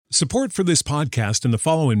Support for this podcast and the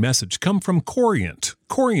following message come from Corient.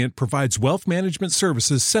 Corient provides wealth management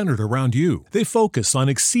services centered around you. They focus on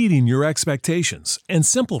exceeding your expectations and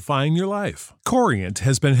simplifying your life. Corient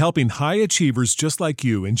has been helping high achievers just like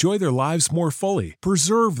you enjoy their lives more fully,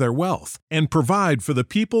 preserve their wealth, and provide for the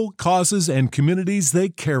people, causes, and communities they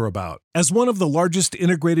care about. As one of the largest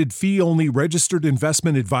integrated fee-only registered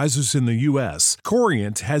investment advisors in the U.S.,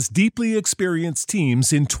 Corient has deeply experienced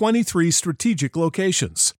teams in 23 strategic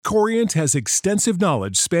locations. Corient has extensive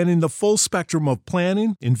knowledge spanning the full spectrum of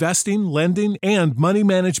planning, investing, lending, and money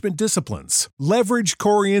management disciplines. Leverage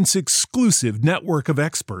Corient's exclusive network of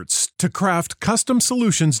experts to craft custom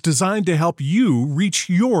solutions designed to help you reach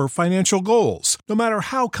your financial goals, no matter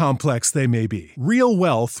how complex they may be. Real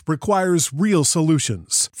wealth requires real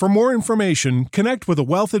solutions. For more information, connect with a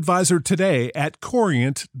wealth advisor today at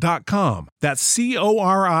Corient.com. That's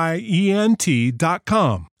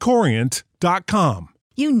Corient.com. Corient.com.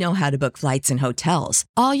 You know how to book flights and hotels.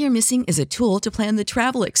 All you're missing is a tool to plan the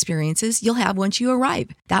travel experiences you'll have once you arrive.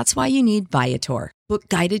 That's why you need Viator. Book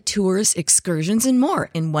guided tours, excursions, and more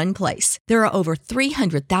in one place. There are over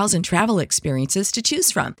 300,000 travel experiences to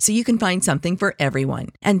choose from, so you can find something for everyone.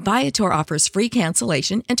 And Viator offers free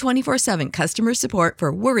cancellation and 24/7 customer support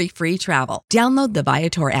for worry-free travel. Download the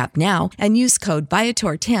Viator app now and use code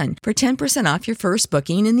Viator10 for 10% off your first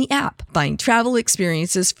booking in the app. Find travel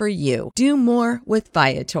experiences for you. Do more with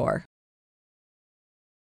Viator.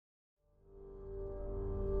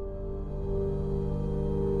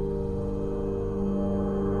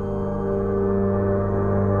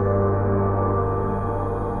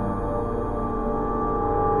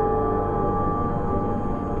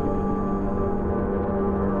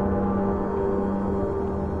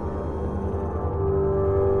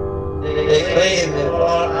 They claim that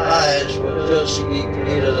our eyes will just be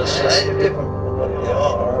created a slightly different from what they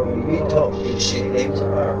are when we talk these see things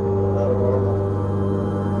are not normal.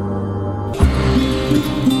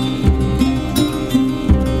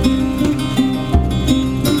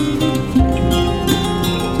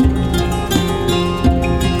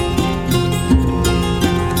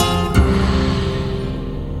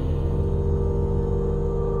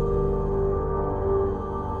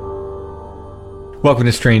 Welcome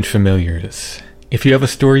to Strange Familiars. If you have a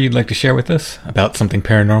story you'd like to share with us about something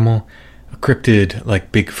paranormal, a cryptid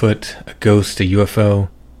like Bigfoot, a ghost, a UFO,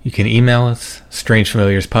 you can email us,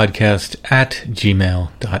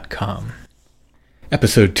 strangefamiliarspodcast@gmail.com.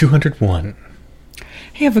 Episode 201.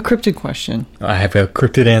 Hey, I have a cryptid question. I have a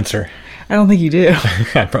cryptid answer. I don't think you do.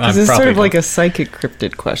 This is sort of like a psychic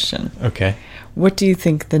cryptid question. Okay. What do you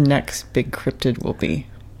think the next big cryptid will be?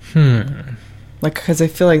 Like, because I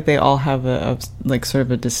feel like they all have a like sort of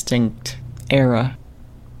a distinct era.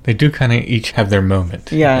 They do kind of each have their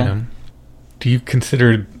moment. Yeah. You know? Do you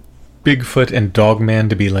consider Bigfoot and Dogman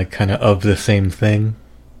to be like kind of the same thing?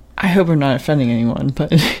 I hope I'm not offending anyone,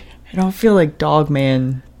 but I don't feel like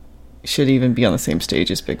Dogman should even be on the same stage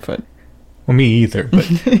as Bigfoot. Well, me either. But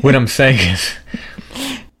what I'm saying is,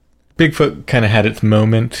 Bigfoot kind of had its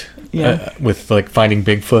moment with like finding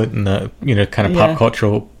Bigfoot and the kind of pop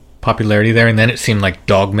cultural popularity there, and then it seemed like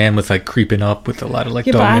Dogman was like creeping up with a lot of like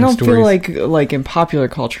Dogman stories. But I don't feel like in popular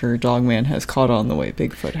culture Dogman has caught on the way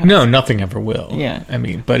Bigfoot has. No, nothing ever will. Yeah. I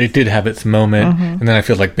mean, but it did have its moment, and then I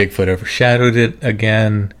feel like Bigfoot overshadowed it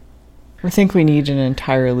again. I think we need an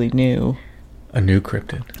entirely new... A new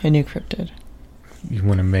cryptid. You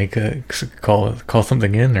want to make a call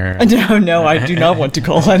something in, or no, I do not want to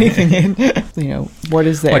call anything in. What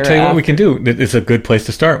is the I'll tell you what we can do. It's a good place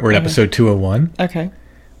to start. We're at episode 201. Okay.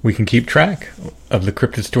 We can keep track of the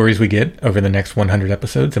cryptid stories we get over the next 100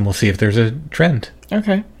 episodes, and we'll see if there's a trend.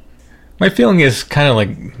 Okay. My feeling is kind of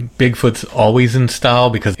like Bigfoot's always in style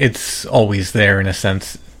because it's always there in a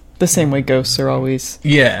sense. The same way ghosts are always...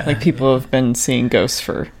 Yeah. Like people have been seeing ghosts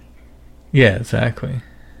for... Yeah, exactly.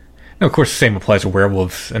 Now, of course, the same applies to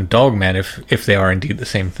werewolves and Dogman if they are indeed the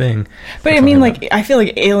same thing. But I mean, like, I feel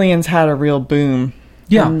like aliens had a real boom.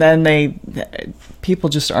 Yeah. And then people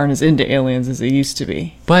just aren't as into aliens as they used to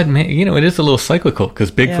be. But, man, it is a little cyclical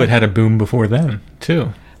because Bigfoot had a boom before then,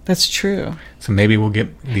 too. That's true. So maybe we'll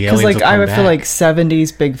get the aliens. Because, like, I feel like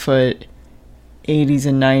 70s Bigfoot, 80s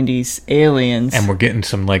and 90s aliens. And we're getting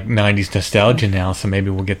some, like, 90s nostalgia now, so maybe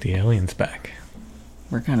we'll get the aliens back.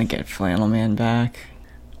 We're going to get Flannel Man back.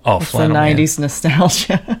 Oh, it's Flannel Man. the 90s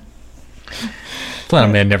nostalgia.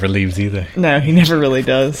 Flannel Man never leaves either. No, he never really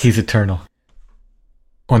does. He's eternal.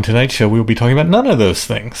 On tonight's show, we will be talking about none of those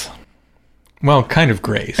things. Well, kind of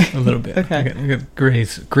grays, a little bit. Okay. We got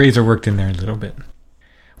grays. Grays are worked in there a little bit.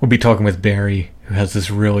 We'll be talking with Barry, who has this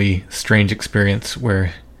really strange experience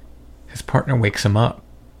where his partner wakes him up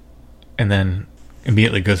and then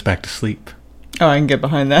immediately goes back to sleep. Oh, I can get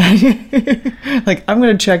behind that. Like, I'm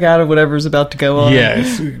going to check out of whatever's about to go on. Yeah,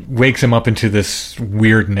 it wakes him up into this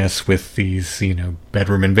weirdness with these,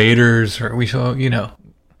 bedroom invaders, or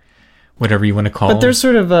whatever you want to call it. But there's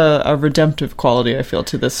sort of a redemptive quality, I feel,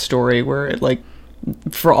 to this story, where it, like,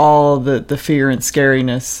 for all the fear and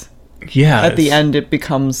scariness, at the end it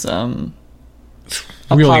becomes a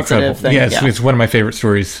really positive incredible thing. Yeah, it's one of my favorite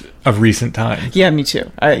stories of recent times. Yeah, me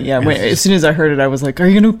too. As soon as I heard it, I was like, are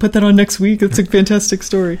you going to put that on next week? It's a fantastic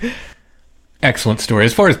story. Excellent story.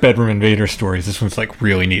 As far as bedroom invader stories, this one's like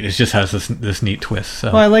really neat. It just has this neat twist.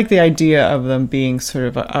 So. Well, I like the idea of them being sort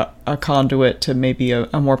of a conduit to maybe a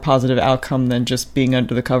more positive outcome than just being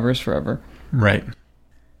under the covers forever. Right.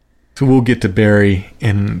 So we'll get to Barry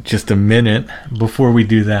in just a minute. Before we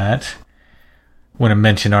do that, I want to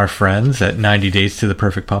mention our friends at 90 Days to the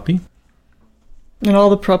Perfect Puppy. And all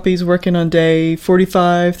the puppies working on day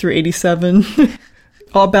 45 through 87.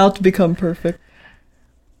 All about to become perfect.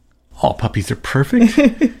 All puppies are perfect.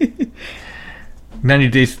 90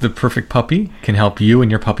 Days to the Perfect Puppy can help you and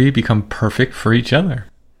your puppy become perfect for each other.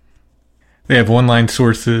 They have online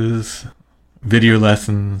sources, video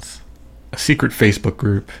lessons, a secret Facebook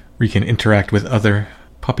group where you can interact with other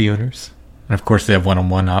puppy owners. And of course, they have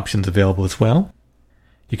one-on-one options available as well.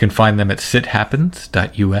 You can find them at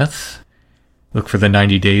sithappens.us. Look for the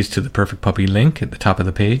 90 Days to the Perfect Puppy link at the top of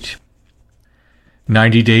the page.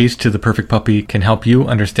 90 Days to the Perfect Puppy can help you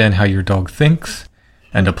understand how your dog thinks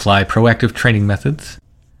and apply proactive training methods.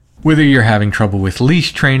 Whether you're having trouble with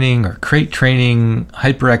leash training or crate training,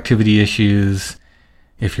 hyperactivity issues,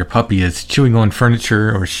 if your puppy is chewing on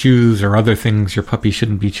furniture or shoes or other things your puppy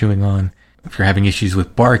shouldn't be chewing on, if you're having issues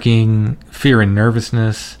with barking, fear and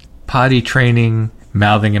nervousness, potty training,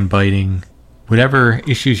 mouthing and biting, whatever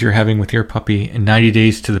issues you're having with your puppy, 90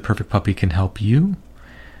 Days to the Perfect Puppy can help you.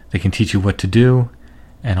 They can teach you what to do,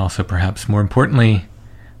 and also perhaps more importantly,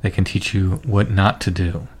 they can teach you what not to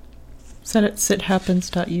do. Is that at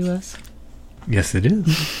sithappens.us? Yes, it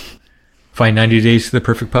is. Find 90 Days to the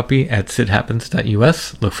Perfect Puppy at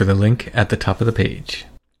sithappens.us. Look for the link at the top of the page.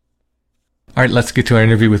 All right, let's get to our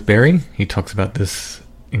interview with Barry. He talks about this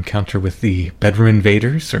encounter with the bedroom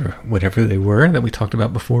invaders, or whatever they were that we talked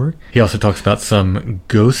about before. He also talks about some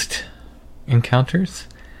ghost encounters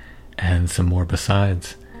and some more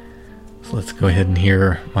besides. So let's go ahead and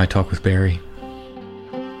hear my talk with Barry.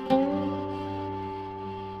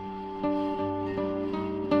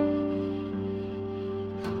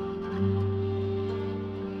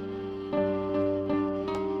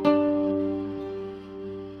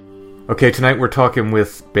 Okay, tonight we're talking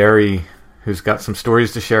with Barry, who's got some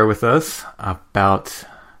stories to share with us about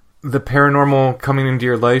the paranormal coming into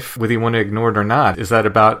your life, whether you want to ignore it or not. Is that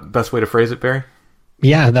about the best way to phrase it, Barry?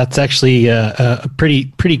 Yeah, that's actually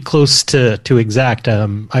pretty close to exact.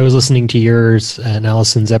 I was listening to yours and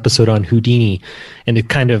Allison's episode on Houdini, and it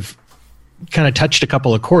kind of touched a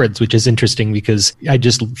couple of chords, which is interesting because I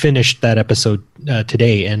just finished that episode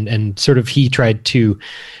today, and sort of he tried to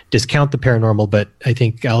discount the paranormal, but I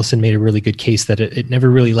think Allison made a really good case that it never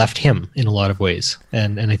really left him in a lot of ways,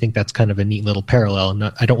 and I think that's kind of a neat little parallel. And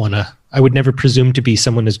I would never presume to be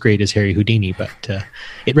someone as great as Harry Houdini, but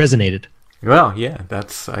it resonated. Well, yeah,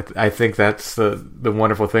 I think that's the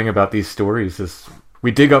wonderful thing about these stories is we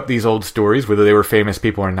dig up these old stories, whether they were famous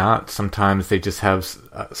people or not. Sometimes they just have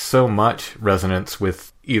so much resonance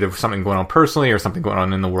with either something going on personally or something going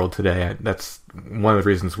on in the world today. That's one of the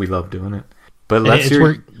reasons we love doing it. But let's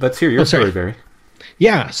hear your story, Barry.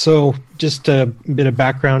 Yeah, so just a bit of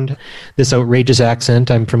background. This outrageous accent,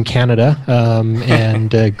 I'm from Canada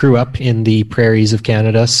and grew up in the prairies of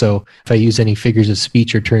Canada. So if I use any figures of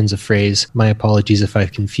speech or turns of phrase, my apologies if I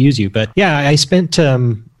confuse you. But yeah, I spent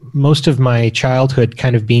most of my childhood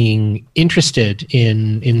kind of being interested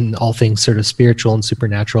in all things sort of spiritual and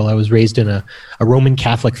supernatural. I was raised in a Roman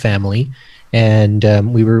Catholic family, and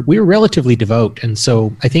we were relatively devout. And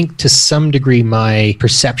so I think to some degree my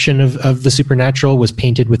perception of the supernatural was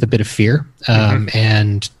painted with a bit of fear.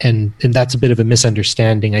 And that's a bit of a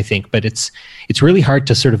misunderstanding, I think, but it's really hard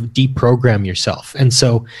to sort of deprogram yourself. And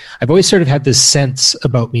so I've always sort of had this sense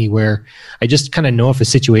about me where I just kind of know if a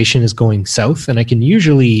situation is going south, and I can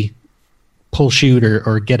usually pull shoot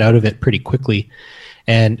or get out of it pretty quickly.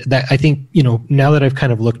 And that, I think, now that I've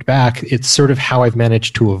kind of looked back, it's sort of how I've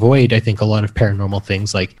managed to avoid, I think, a lot of paranormal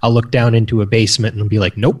things. Like I'll look down into a basement and I'll be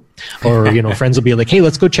like, nope. Or, friends will be like, hey,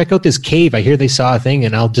 let's go check out this cave. I hear they saw a thing.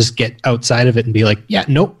 And I'll just get outside of it and be like, yeah,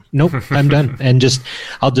 nope, I'm done. And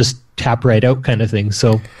I'll just tap right out kind of thing.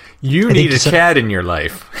 So You need a Chad in your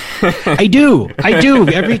life. I do.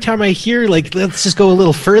 Every time I hear, like, let's just go a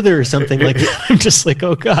little further or something like that, I'm just like,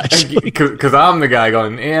 oh gosh. Because I'm the guy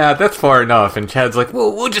going, yeah, that's far enough. And Chad's like,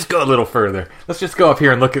 well, we'll just go a little further. Let's just go up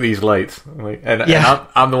here and look at these lights. And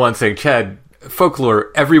I'm the one saying, Chad,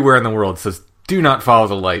 folklore everywhere in the world says, do not follow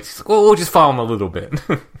the lights. He's like, well, we'll just follow them a little bit.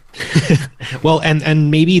 Well,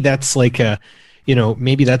 and maybe that's like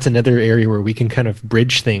maybe that's another area where we can kind of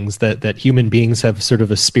bridge things, that human beings have sort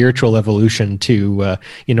of a spiritual evolution to,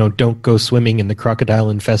 don't go swimming in the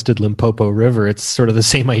crocodile-infested Limpopo River. It's sort of the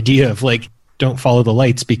same idea of like, don't follow the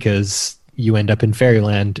lights because you end up in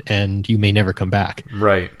fairyland and you may never come back.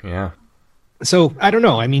 Right, yeah. So, I don't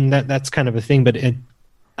know. I mean, that's kind of a thing, but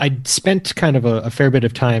I spent kind of a fair bit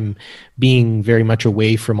of time being very much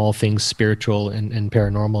away from all things spiritual and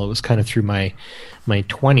paranormal. It was kind of through my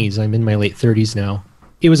 20s. I'm in my late 30s now.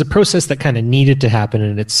 It was a process that kind of needed to happen,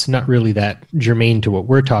 and it's not really that germane to what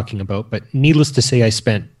we're talking about. But needless to say, I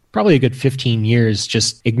spent probably a good 15 years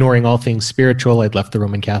just ignoring all things spiritual. I'd left the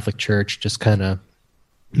Roman Catholic Church, just kind of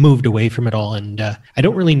moved away from it all. And I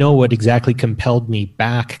don't really know what exactly compelled me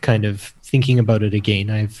back kind of thinking about it again.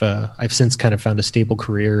 I've since kind of found a stable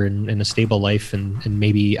career and a stable life and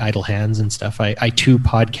maybe idle hands and stuff. I too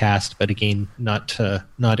podcast, but again, not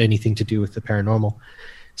anything to do with the paranormal.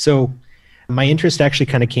 So my interest actually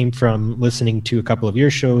kind of came from listening to a couple of your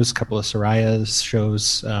shows, a couple of Soraya's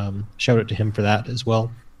shows. Shout out to him for that as well.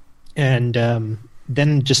 And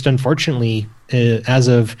then just unfortunately, as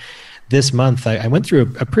of this month, I went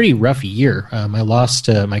through a pretty rough year. I lost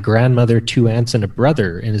my grandmother, 2 aunts, and a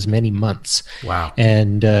brother in as many months. Wow.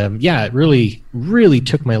 And it really, really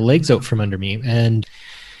took my legs out from under me. And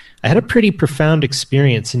I had a pretty profound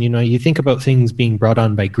experience. And, you think about things being brought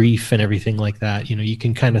on by grief and everything like that. You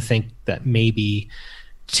can kind of think that maybe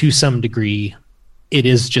to some degree it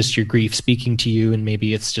is just your grief speaking to you, and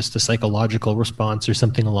maybe it's just a psychological response or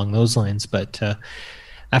something along those lines. But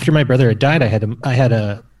after my brother had died, I had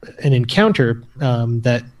an encounter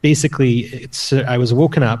that basically I was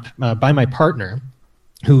woken up by my partner,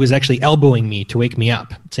 who was actually elbowing me to wake me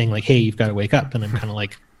up, saying like, hey, you've got to wake up. And I'm kind of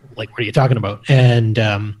like, what are you talking about? And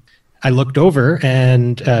I looked over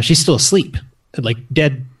and she's still asleep, like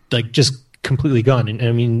dead, like just completely gone. And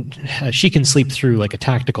I mean, she can sleep through like a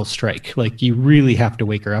tactical strike. Like you really have to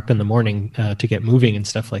wake her up in the morning to get moving and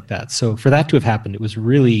stuff like that. So for that to have happened, it was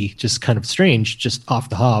really just kind of strange, just off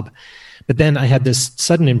the hob. But then I had this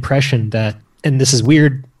sudden impression that, and this is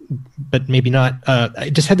weird, but maybe not, I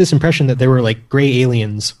just had this impression that there were like gray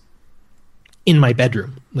aliens in my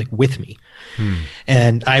bedroom, like with me.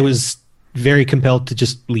 And I was very compelled to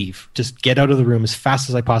just leave, just get out of the room as fast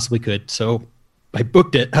as I possibly could. So I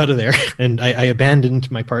booked it out of there, and I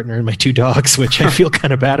abandoned my partner and my 2 dogs, which I feel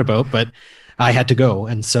kind of bad about, but I had to go.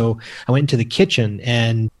 And so I went into the kitchen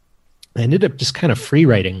and I ended up just kind of free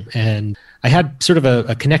writing, and I had sort of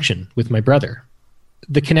a connection with my brother.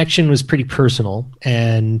 The connection was pretty personal,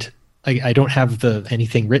 and I don't have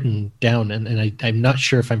anything written down, and I'm not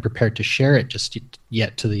sure if I'm prepared to share it just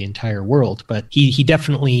yet to the entire world, but he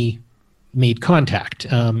definitely made contact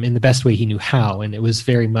in the best way he knew how, and it was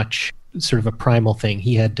very much sort of a primal thing.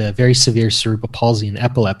 He had very severe cerebral palsy and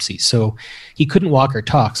epilepsy, so he couldn't walk or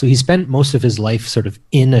talk. So he spent most of his life sort of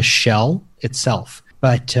in a shell itself.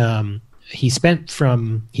 But he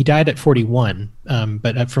died at 41,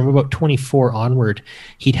 but from about 24 onward,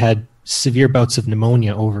 he'd had severe bouts of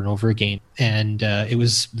pneumonia over and over again. And it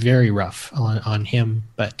was very rough on him,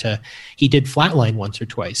 but he did flatline once or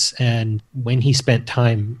twice. And when he spent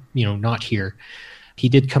time, not here, he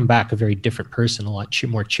did come back a very different person, a lot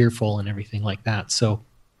more cheerful and everything like that. So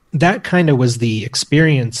that kind of was the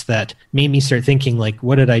experience that made me start thinking, like,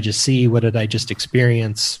 what did I just see? What did I just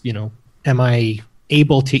experience? Am I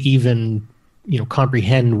able to even,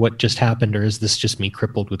 comprehend what just happened, or is this just me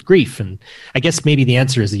crippled with grief? And I guess maybe the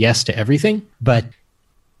answer is yes to everything. But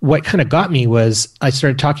what kind of got me was I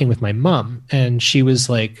started talking with my mom, and she was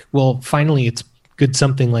like, well, finally, it's good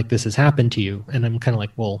something like this has happened to you. And I'm kind of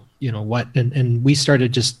like, well, what? And we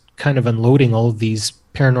started just kind of unloading all of these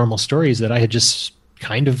paranormal stories that I had just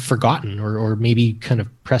kind of forgotten or maybe kind of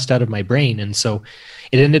pressed out of my brain. And so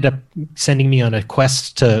it ended up sending me on a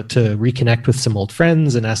quest to reconnect with some old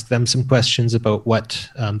friends and ask them some questions about what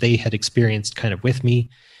they had experienced kind of with me.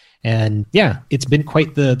 And yeah, it's been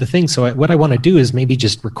quite the thing. So what I want to do is maybe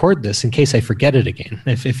just record this in case I forget it again,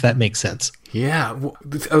 if that makes sense. Yeah.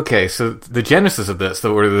 Okay. So the genesis of this,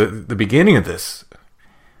 or the beginning of this,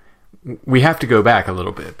 we have to go back a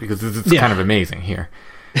little bit because it's kind of amazing here.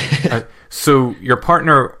 So your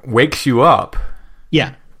partner wakes you up.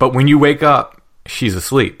 Yeah. But when you wake up, she's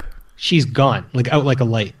asleep. She's gone, like out like a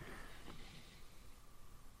light.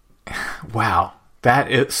 Wow.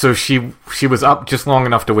 That is, so she was up just long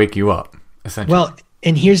enough to wake you up, essentially. Well,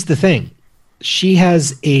 and here's the thing. She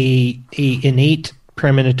has a innate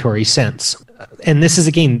premonitory sense. And this is,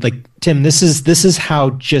 again, like, Tim, this is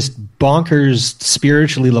how just bonkers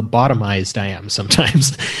spiritually lobotomized I am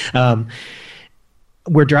sometimes.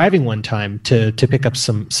 We're driving one time to pick up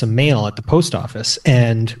some mail at the post office,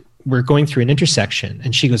 and we're going through an intersection,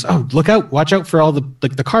 and she goes, "Oh, look out, watch out for all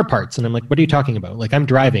the car parts." And I'm like, "What are you talking about? Like, I'm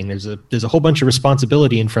driving. There's a whole bunch of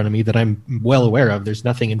responsibility in front of me that I'm well aware of. There's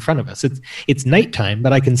nothing in front of us. It's nighttime,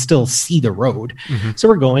 but I can still see the road." Mm-hmm. So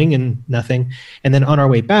we're going and nothing. And then on our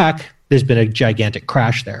way back, there's been a gigantic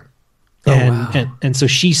crash there. And so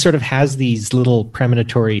she sort of has these little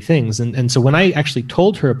premonitory things. And so when I actually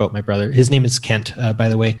told her about my brother, his name is Kent, by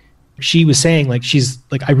the way, she was saying, like, she's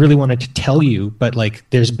like, "I really wanted to tell you, but like,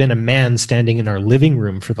 there's been a man standing in our living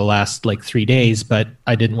room for the last like 3 days, but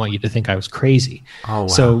I didn't want you to think I was crazy." Oh, wow.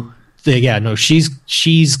 So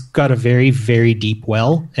she's got a very, very deep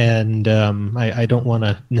well, and I don't want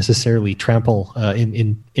to necessarily trample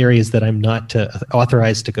in areas that I'm not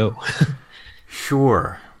authorized to go.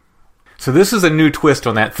 Sure. So this is a new twist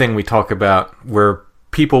on that thing we talk about where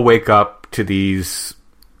people wake up to these,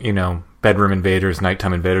 bedroom invaders,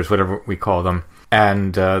 nighttime invaders, whatever we call them,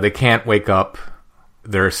 and they can't wake up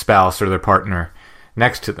their spouse or their partner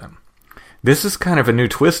next to them. This is kind of a new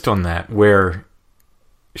twist on that, where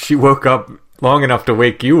she woke up long enough to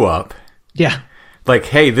wake you up. Yeah. Like,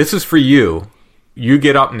 "Hey, this is for you. You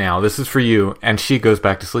get up now. This is for you." And she goes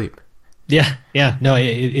back to sleep. Yeah. Yeah. No,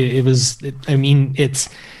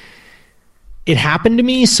 it happened to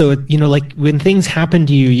me. So, like, when things happen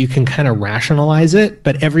to you, you can kind of rationalize it.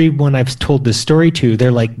 But everyone I've told this story to,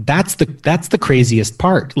 they're like, that's the craziest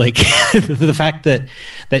part. Like, the fact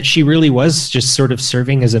that she really was just sort of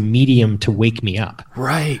serving as a medium to wake me up.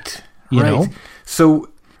 Right. You know? So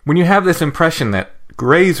when you have this impression that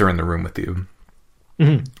Greys are in the room with you,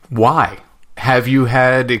 mm-hmm. Why? Have you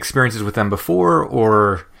had experiences with them before,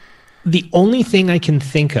 or... The only thing I can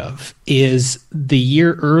think of is the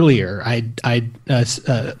year earlier,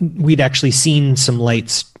 we'd actually seen some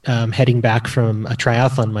lights heading back from a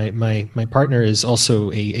triathlon. My partner is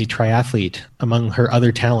also a triathlete among her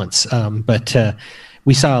other talents, but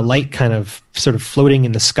we saw a light kind of sort of floating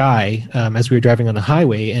in the sky as we were driving on the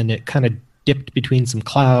highway, and it kind of dipped between some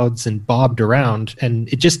clouds and bobbed around, and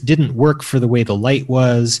it just didn't work for the way the light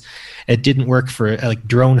was. It didn't work for like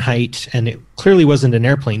drone height, and it clearly wasn't an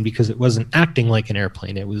airplane because it wasn't acting like an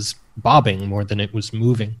airplane. It was bobbing more than it was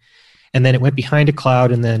moving. And then it went behind a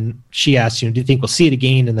cloud, and then she asked, "Do you think we'll see it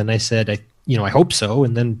again?" And then I said, I hope so.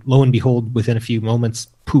 And then lo and behold, within a few moments,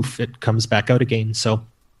 poof, it comes back out again. So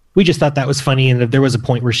we just thought that was funny. And there was a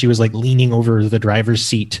point where she was like leaning over the driver's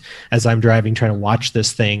seat as I'm driving, trying to watch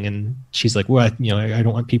this thing. And she's like, "What? I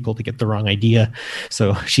don't want people to get the wrong idea."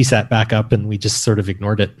 So she sat back up, and we just sort of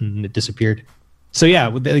ignored it, and it disappeared. So yeah,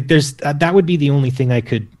 like that would be the only thing I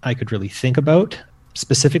could really think about.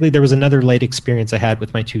 Specifically, there was another light experience I had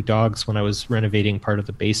with my 2 dogs when I was renovating part of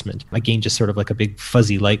the basement. Again, just sort of like a big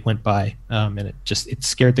fuzzy light went by, and it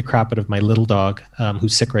scared the crap out of my little dog,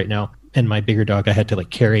 who's sick right now. And my bigger dog, I had to like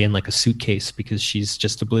carry in like a suitcase because she's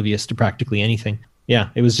just oblivious to practically anything. Yeah,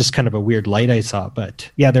 it was just kind of a weird light I saw.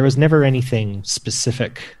 But yeah, there was never anything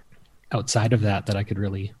specific outside of that I could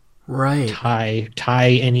really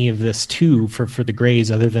tie any of this to for the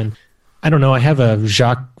Greys, other than, I don't know, I have a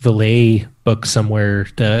Jacques Vallée book somewhere,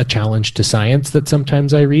 A Challenge to Science, that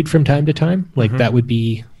sometimes I read from time to time. Like, mm-hmm. That would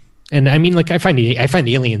be... And I mean, like, I find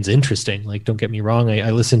aliens interesting. Like, don't get me wrong.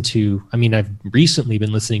 I've recently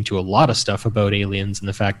been listening to a lot of stuff about aliens and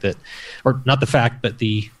the fact that, or not the fact, but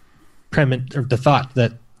the thought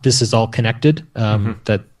that this is all connected, mm-hmm.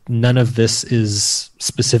 that none of this is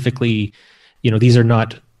specifically, these are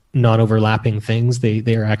not non-overlapping things.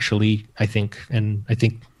 They are actually, I think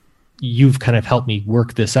you've kind of helped me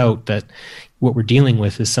work this out, that what we're dealing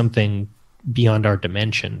with is something beyond our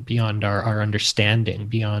dimension, beyond our understanding,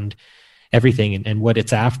 beyond everything, and what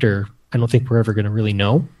it's after. I don't think we're ever going to really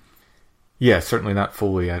know. Yeah, certainly not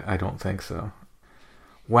fully. I don't think so.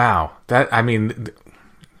 Wow.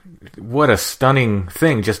 What a stunning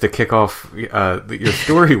thing just to kick off your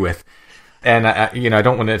story with. And I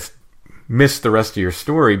don't want to miss the rest of your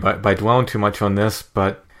story by dwelling too much on this,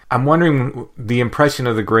 but I'm wondering, the impression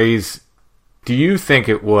of the Greys, do you think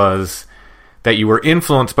it was that you were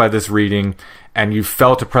influenced by this reading and you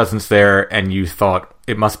felt a presence there and you thought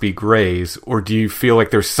it must be Greys, or do you feel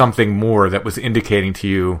like there's something more that was indicating to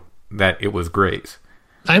you that it was Greys?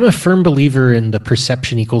 I'm a firm believer in the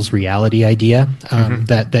perception equals reality idea,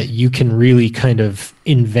 that you can really kind of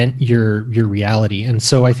invent your reality. And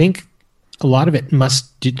so I think a lot of it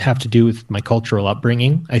must have to do with my cultural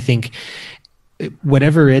upbringing. I think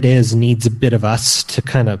whatever it is needs a bit of us to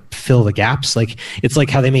kind of fill the gaps. Like, it's like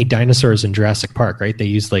how they made dinosaurs in Jurassic Park, right? They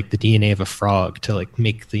used like the DNA of a frog to like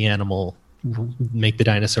make the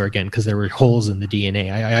dinosaur again, because there were holes in the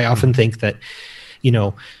DNA. I often think that, you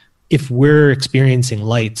know, if we're experiencing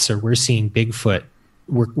lights or we're seeing Bigfoot,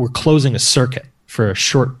 we're closing a circuit for a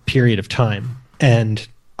short period of time, and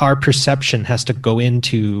our perception has to go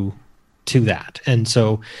into that. And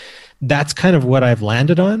so that's kind of what I've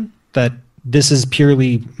landed on, that this is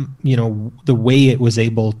purely, you know, the way it was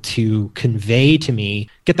able to convey to me,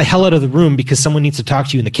 get the hell out of the room because someone needs to talk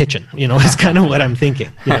to you in the kitchen, you know, is kind of what I'm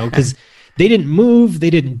thinking, you know, because they didn't move, they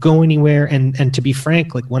didn't go anywhere. And to be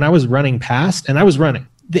frank, like when I was running past, and I was running,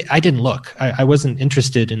 I didn't look. I wasn't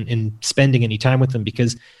interested in spending any time with them,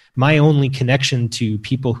 because my only connection to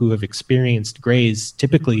people who have experienced greys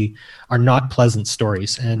typically are not pleasant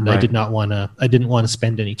stories. And right. I didn't want to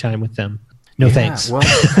spend any time with them. No, thanks. Well,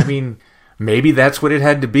 I mean, maybe that's what it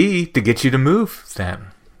had to be to get you to move then,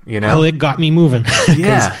 you know? Well, it got me moving.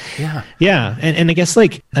 Yeah. And I guess,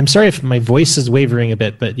 like, I'm sorry if my voice is wavering a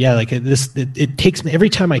bit, but yeah, like it takes me, every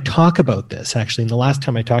time I talk about this, actually, and the last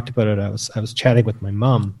time I talked about it, I was chatting with my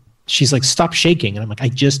mom. She's like, stop shaking. And I'm like, I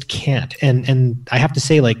just can't. And I have to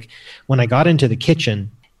say, like, when I got into the kitchen,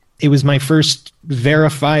 it was my first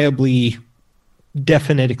verifiably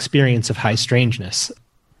definite experience of high strangeness.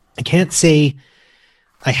 I can't say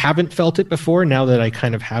I haven't felt it before now that I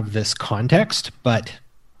kind of have this context, but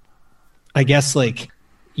I guess, like,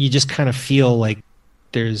 you just kind of feel like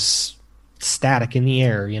there's static in the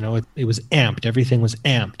air, you know. It was amped. Everything was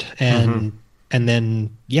amped. And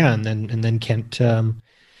then Kent,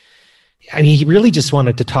 I mean, he really just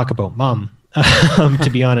wanted to talk about Mom, to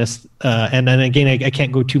be honest. And then again, I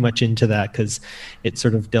can't go too much into that because it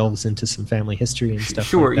sort of delves into some family history and stuff.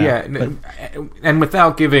 Sure, like that. Yeah. And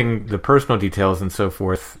without giving the personal details and so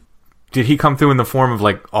forth, did he come through in the form of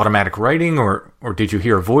like automatic writing, or did you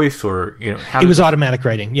hear a voice, or, you know? It was automatic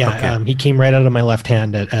writing. Yeah. Okay. He came right out of my left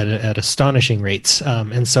hand at astonishing rates.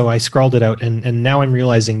 And so I scrawled it out, and now I'm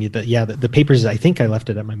realizing that, yeah, the papers, I think I left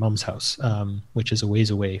it at my mom's house, which is a ways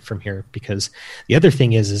away from here, because the other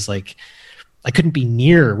thing is like, I couldn't be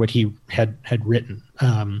near what he had written,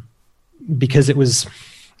 because it was,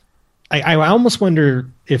 I almost wonder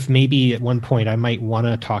if maybe at one point I might want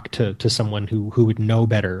to talk to someone who would know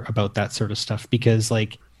better about that sort of stuff, because,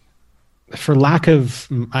 like, for lack of,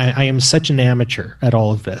 I am such an amateur at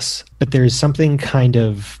all of this, but there's something kind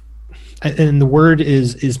of, and the word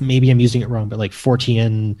is maybe I'm using it wrong, but like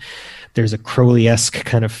Fortean, there's a Crowley-esque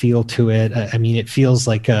kind of feel to it. I mean, it feels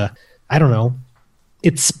like I don't know.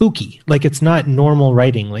 It's spooky. Like, it's not normal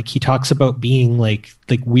writing. Like, he talks about being like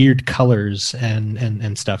weird colors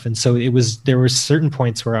and stuff. And so there were certain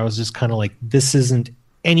points where I was just kind of like, this isn't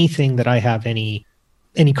anything that I have any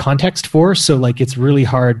context for. So, like, it's really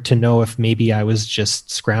hard to know if maybe I was just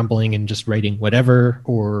scrambling and just writing whatever,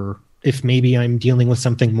 or if maybe I'm dealing with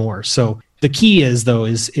something more. So the key is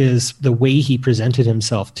the way he presented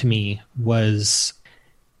himself to me was,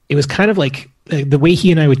 it was kind of like the way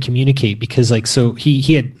he and I would communicate, because, like, so he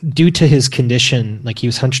had, due to his condition, like, he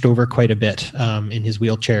was hunched over quite a bit in his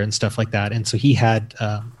wheelchair and stuff like that. And so he had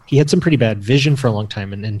some pretty bad vision for a long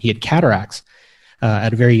time, and he had cataracts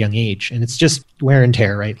at a very young age. And it's just wear and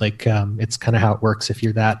tear, right? Like, it's kind of how it works if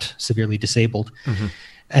you're that severely disabled. Mm-hmm.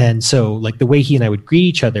 And so, like, the way he and I would greet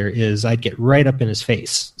each other is I'd get right up in his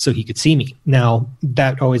face so he could see me. Now,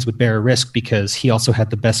 that always would bear a risk, because he also had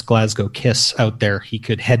the best Glasgow kiss out there. He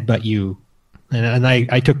could headbutt you. And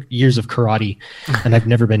I took years of karate, and I've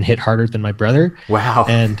never been hit harder than my brother. Wow.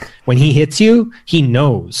 And when he hits you, he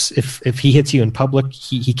knows. If he hits you in public,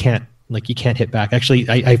 he can't, like, you can't hit back. Actually,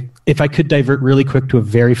 if I could divert really quick to a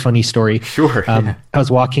very funny story. Sure. I was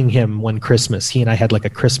walking him one Christmas. He and I had like a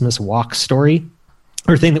Christmas walk story,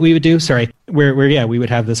 or thing that we would do, where we would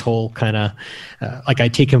have this whole kind of, like,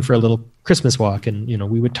 I'd take him for a little Christmas walk, and, you know,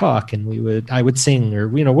 we would talk, and I would sing,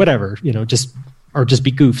 or, you know, whatever, you know, just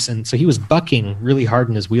be goofs. And so he was bucking really hard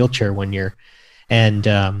in his wheelchair one year, and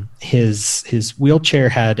his wheelchair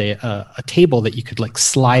had a table that you could, like,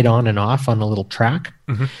 slide on and off on a little track.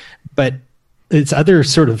 Mm-hmm. But its other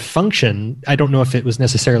sort of function, I don't know if it was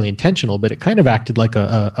necessarily intentional, but it kind of acted like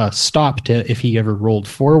a stop to if he ever rolled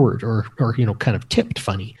forward or you know, kind of tipped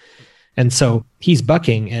funny. And so he's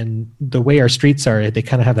bucking, and the way our streets are, they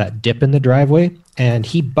kind of have that dip in the driveway, and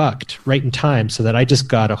he bucked right in time so that I just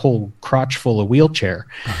got a whole crotch full of wheelchair,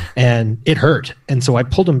 and it hurt. And so I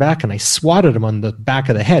pulled him back and I swatted him on the back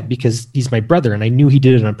of the head because he's my brother and I knew he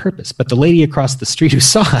did it on purpose. But the lady across the street who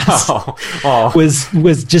saw us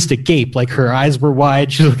was just agape. Like, her eyes were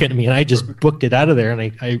wide. She looked at me and I just booked it out of there,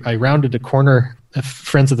 and I rounded a corner.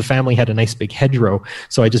 Friends of the family had a nice big hedgerow,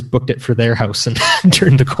 so I just booked it for their house and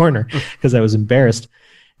turned the corner because I was embarrassed.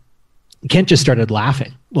 Kent just started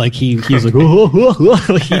laughing. Like, he was like, oh.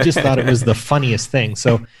 He just thought it was the funniest thing.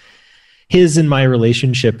 So his and my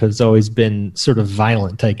relationship has always been sort of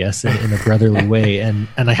violent, I guess, in a brotherly way. And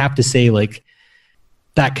I have to say, like,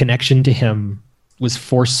 that connection to him was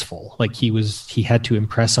forceful. Like, he had to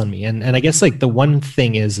impress on me. And I guess, like, the one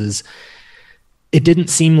thing is it didn't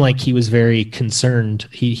seem like he was very concerned.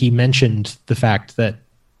 He mentioned the fact that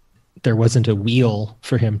there wasn't a wheel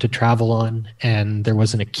for him to travel on, and there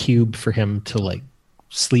wasn't a cube for him to, like,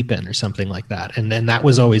 sleep in or something like that. And then that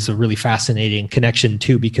was always a really fascinating connection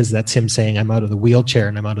too, because that's him saying, I'm out of the wheelchair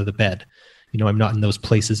and I'm out of the bed. You know, I'm not in those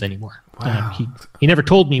places anymore. Wow. He never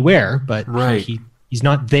told me where, but right. he's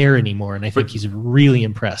not there anymore. And I think he's really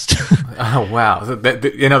impressed. Oh, wow. So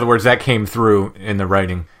in other words, that came through in the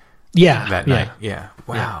writing. Yeah. That night. Yeah.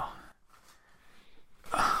 Wow. Yeah.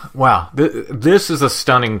 Wow. This is a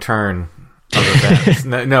stunning turn of events.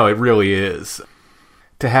 No, it really is.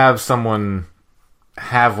 To have someone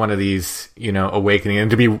have one of these, you know, awakening,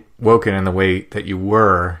 and to be woken in the way that you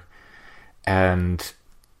were, and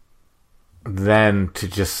then to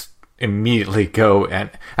just immediately go, and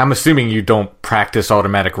I'm assuming you don't practice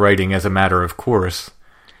automatic writing as a matter of course.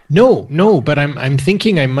 No, but I'm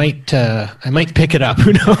thinking I might pick it up.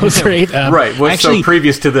 Who knows, right? Right. Well, actually, so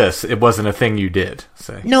previous to this, it wasn't a thing you did.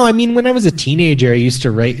 Say. No, I mean, when I was a teenager, I used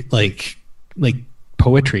to write like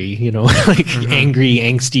poetry, you know, like angry,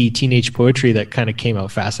 angsty teenage poetry that kind of came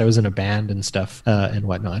out fast. I was in a band and stuff and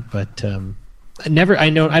whatnot, but I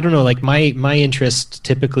don't know. Like my interest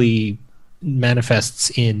typically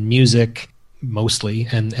manifests in music mostly,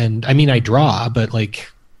 and I mean, I draw, but like.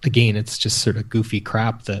 Again, it's just sort of goofy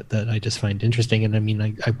crap that I just find interesting. And I mean,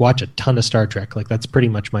 I watch a ton of Star Trek. Like, that's pretty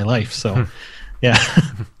much my life. So, yeah.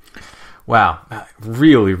 Wow.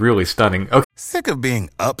 Really, really stunning. Okay. Sick of being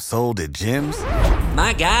upsold at gyms?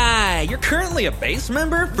 My guy, you're currently a base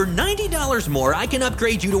member? For $90 more, I can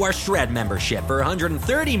upgrade you to our Shred membership. For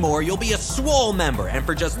 $130 more, you'll be a Swole member. And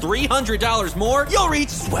for just $300 more, you'll reach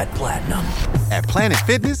Sweat Platinum. At Planet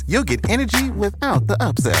Fitness, you'll get energy without the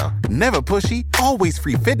upsell. Never pushy, always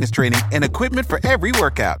free fitness training and equipment for every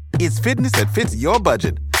workout. It's fitness that fits your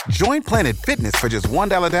budget. Join Planet Fitness for just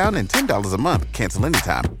 $1 down and $10 a month. Cancel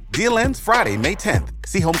anytime. Deal ends Friday, May 10th.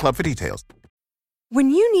 See Home Club for details. When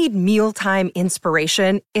you need mealtime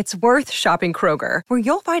inspiration, it's worth shopping Kroger, where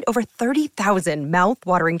you'll find over 30,000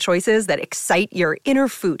 mouth-watering choices that excite your inner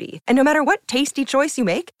foodie. And no matter what tasty choice you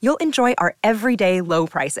make, you'll enjoy our everyday low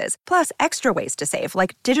prices, plus extra ways to save,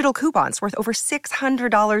 like digital coupons worth over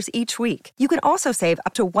 $600 each week. You can also save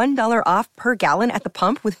up to $1 off per gallon at the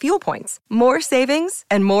pump with fuel points. More savings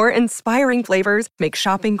and more inspiring flavors make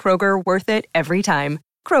shopping Kroger worth it every time.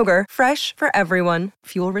 Kroger, fresh for everyone.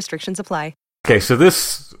 Fuel restrictions apply. Okay, so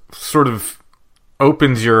this sort of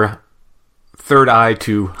opens your third eye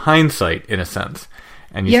to hindsight, in a sense,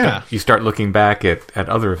 and you start looking back at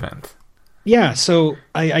other events. Yeah, so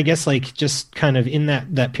I guess, like, just kind of in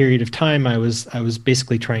that period of time, I was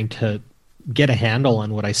basically trying to get a handle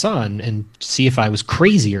on what I saw and see if I was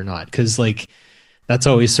crazy or not, because, like, that's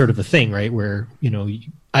always sort of a thing, right? Where, you know,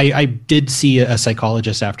 I did see a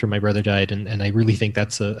psychologist after my brother died, and I really think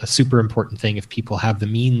that's a super important thing if people have the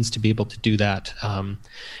means to be able to do that.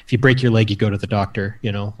 If you break your leg, you go to the doctor, you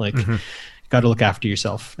know, like, got to look after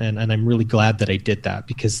yourself. And I'm really glad that I did that,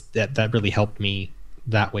 because that really helped me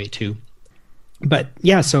that way too. But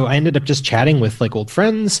yeah, so I ended up just chatting with, like, old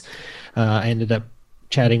friends. I ended up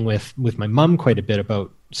chatting with my mom quite a bit about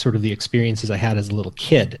sort of the experiences I had as a little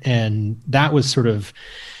kid. And that was sort of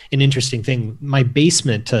an interesting thing. My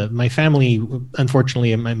basement, my family,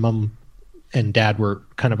 unfortunately, my mom and dad were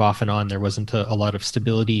kind of off and on. There wasn't a lot of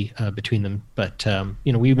stability between them, but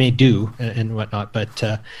you know, we made do and whatnot. But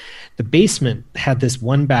the basement had this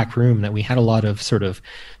one back room that we had a lot of sort of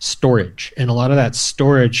storage, and a lot of that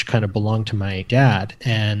storage kind of belonged to my dad,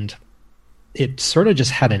 and it sort of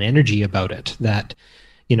just had an energy about it that,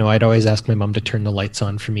 you know, I'd always ask my mom to turn the lights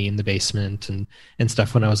on for me in the basement and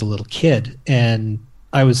stuff when I was a little kid. And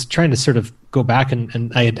I was trying to sort of go back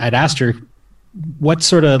and I'd asked her what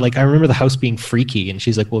sort of, like, I remember the house being freaky, and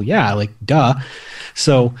she's like, well, yeah, like, duh.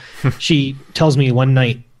 So she tells me one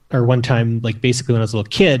night or one time, like basically when I was a little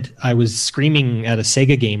kid, I was screaming at a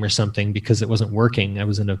Sega game or something because it wasn't working. I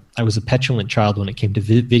was a petulant child when it came to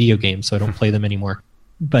video games, so I don't play them anymore.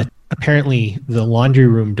 But apparently the laundry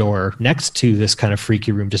room door next to this kind of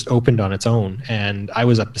freaky room just opened on its own, and I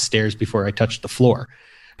was up the stairs before I touched the floor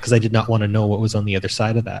because I did not want to know what was on the other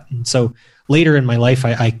side of that. And so later in my life,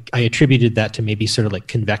 I attributed that to maybe sort of like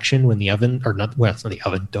convection when the oven, or not, well, it's not the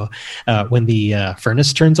oven, when the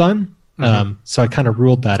furnace turns on. So I kind of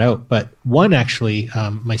ruled that out. But one actually,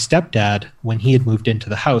 my stepdad, when he had moved into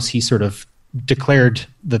the house, he sort of declared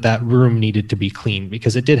that room needed to be cleaned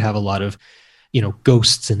because it did have a lot of,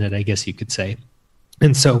 ghosts in it, I guess you could say.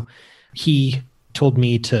 And so he told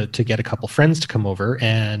me to get a couple friends to come over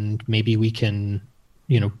and maybe we can,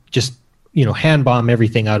 just, hand bomb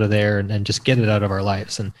everything out of there and just get it out of our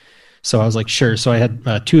lives. And so I was like, sure. So I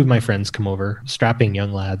had two of my friends come over, strapping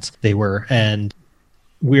young lads they were, and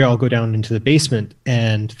we all go down into the basement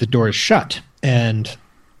and the door is shut. And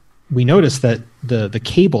we noticed that the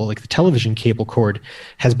cable, like the television cable cord,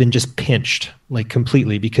 has been just pinched like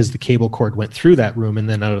completely because the cable cord went through that room and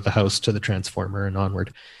then out of the house to the transformer and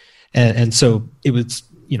onward. And so it was,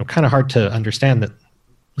 kind of hard to understand that,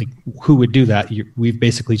 like, who would do that? We've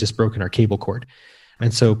basically just broken our cable cord.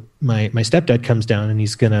 And so my stepdad comes down and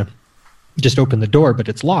he's going to just open the door, but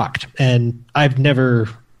it's locked. And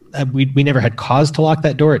we never had cause to lock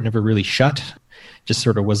that door. It never really shut, just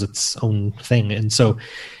sort of was its own thing. And so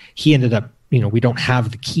he ended up, we don't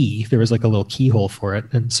have the key. There was like a little keyhole for it.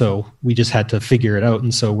 And so we just had to figure it out.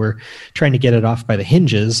 And so we're trying to get it off by the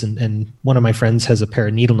hinges. And one of my friends has a pair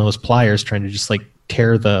of needle nose pliers trying to just like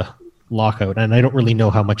tear the lock out. And I don't really know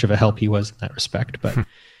how much of a help he was in that respect, but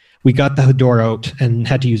we got the door out and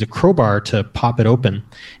had to use a crowbar to pop it open.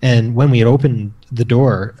 And when we had opened the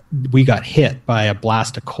door, we got hit by a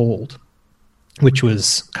blast of cold, which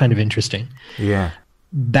was kind of interesting. Yeah.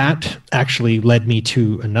 That actually led me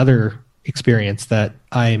to another experience that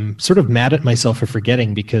I'm sort of mad at myself for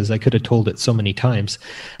forgetting because I could have told it so many times.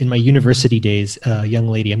 In my university days, a young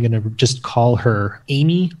lady, I'm going to just call her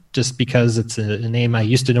Amy, just because it's a name. I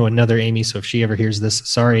used to know another Amy, so if she ever hears this,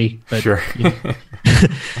 sorry. But, sure.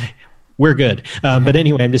 We're good. But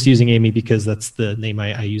anyway, I'm just using Amy because that's the name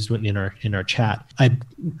I used in our chat. I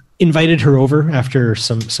invited her over after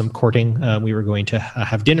some courting. We were going to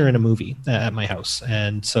have dinner and a movie at my house.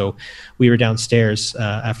 And so we were downstairs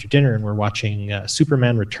after dinner and we're watching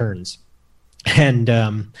Superman Returns. And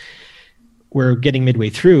we're getting midway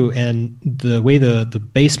through, and the way the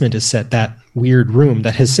basement is set, that weird room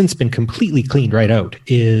that has since been completely cleaned right out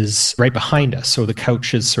is right behind us. So the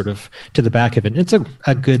couch is sort of to the back of it. And it's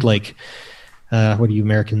a good, like, what do you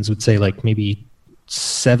Americans would say, like maybe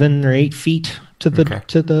 7 or 8 feet to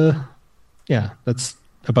the, yeah, that's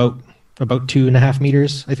about 2.5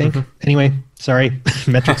 meters, I think. Anyway, sorry,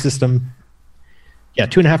 metric system. Yeah,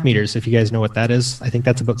 2.5 meters, if you guys know what that is. I think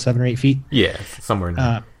that's about 7 or 8 feet. Yeah, somewhere in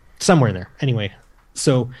there. Somewhere in there. Anyway,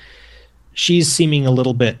 so she's seeming a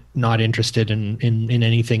little bit not interested in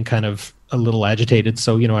anything, kind of a little agitated.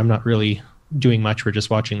 So, I'm not really doing much. We're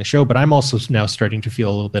just watching the show, but I'm also now starting to feel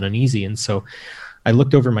a little bit uneasy. And so I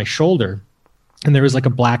looked over my shoulder and there was like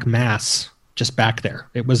a black mass just back there.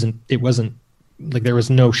 It wasn't like there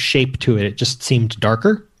was no shape to it. It just seemed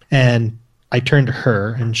darker. And I turned to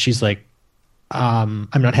her and she's like, I'm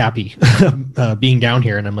not happy being down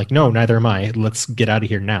here. And I'm like, no, neither am I. Let's get out of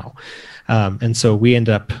here now. And so we end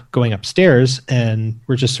up going upstairs and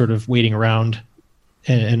we're just sort of waiting around.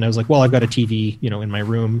 And I was like, well, I've got a TV, in my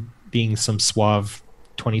room, being some suave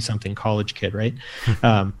 20-something college kid, right?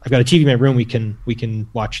 I've got a TV in my room. We can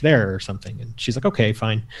watch there or something. And she's like, okay,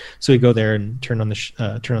 fine. So we go there and turn on the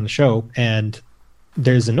show, and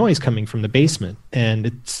there's a noise coming from the basement, and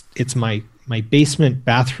it's my basement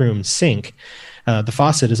bathroom sink. The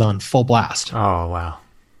faucet is on full blast. Oh, wow.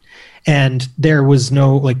 And there was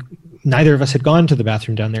neither of us had gone to the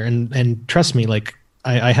bathroom down there. And trust me, like,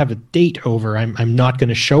 I have a date over. I'm not going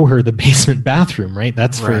to show her the basement bathroom, right?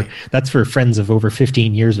 That's for friends of over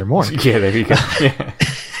 15 years or more. Yeah, there you go. Yeah.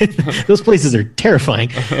 Those places are terrifying.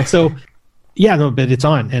 So yeah, no, but it's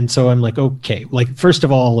on. And so I'm like, okay, like, first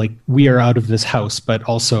of all, like, we are out of this house, but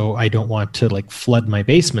also I don't want to like flood my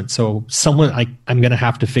basement. So I'm going to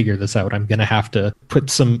have to figure this out. I'm going to have to put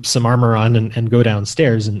some armor on and go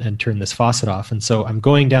downstairs and turn this faucet off. And so I'm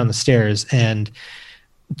going down the stairs and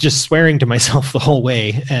just swearing to myself the whole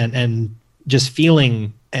way and just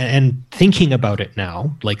feeling and thinking about it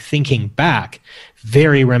now, like thinking back,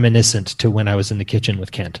 very reminiscent to when I was in the kitchen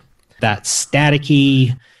with Kent. That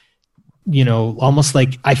staticky, almost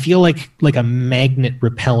like I feel like a magnet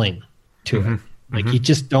repelling to it. Like I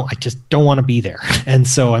just don't want to be there. And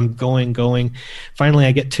so I'm going. Finally,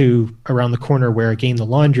 I get to around the corner where again the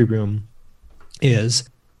laundry room is,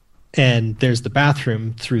 and there's the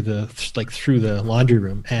bathroom through the laundry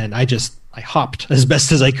room, and I hopped as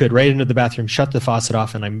best as I could right into the bathroom, shut the faucet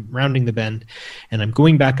off, and I'm rounding the bend, and I'm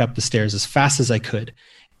going back up the stairs as fast as I could,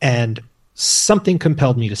 and something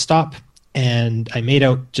compelled me to stop, and I made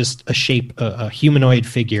out just a shape, a humanoid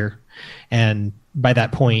figure, and by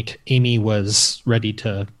that point, Amy was ready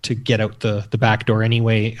to get out the back door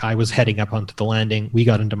anyway. I was heading up onto the landing. We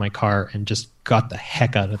got into my car and just got the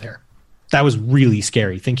heck out of there. That was really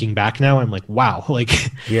scary. Thinking back now, I'm like, wow,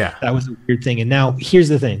 that was a weird thing. And now here's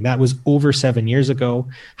the thing. That was over 7 years ago.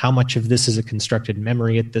 How much of this is a constructed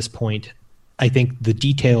memory at this point? I think the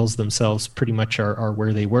details themselves pretty much are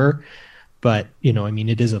where they were. But,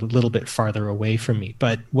 it is a little bit farther away from me.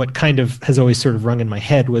 But what kind of has always sort of rung in my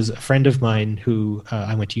head was a friend of mine who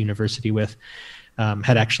I went to university with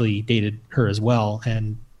had actually dated her as well,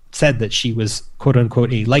 and said that she was quote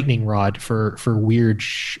unquote a lightning rod for weird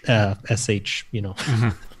SH,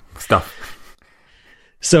 stuff.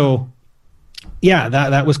 So yeah,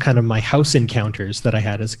 that was kind of my house encounters that I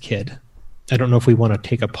had as a kid. I don't know if we want to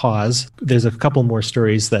take a pause. There's a couple more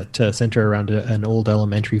stories that center around an old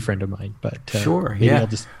elementary friend of mine, but sure. Yeah.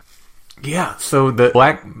 Yeah. So the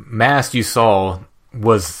black mass you saw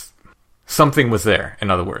was something was there.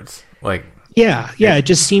 In other words, Yeah. It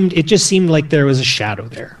just seemed like there was a shadow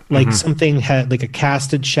there, like something had like a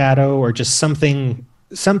casted shadow, or just something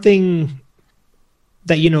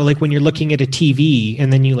that like when you're looking at a TV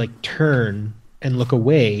and then you turn and look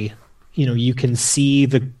away, you can see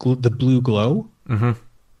the blue glow,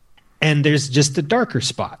 and there's just a darker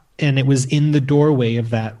spot, and it was in the doorway of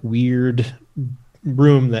that weird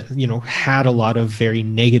room that had a lot of very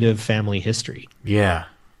negative family history. Yeah.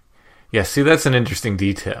 See, that's an interesting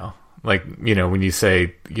detail. When you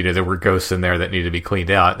say, there were ghosts in there that needed to be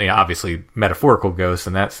cleaned out, obviously metaphorical ghosts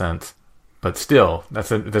in that sense, but still,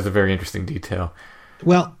 that's a very interesting detail.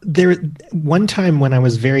 Well, one time when I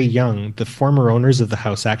was very young, the former owners of the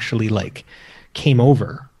house actually came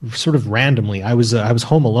over sort of randomly. I was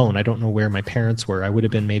home alone. I don't know where my parents were. I would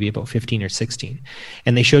have been maybe about 15 or 16.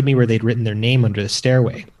 And they showed me where they'd written their name under the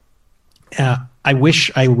stairway. I wish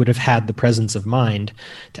I would have had the presence of mind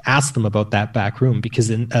to ask them about that back room, because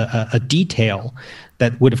a detail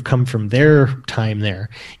that would have come from their time there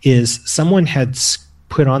is someone had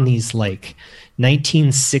put on these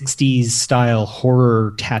 1960s style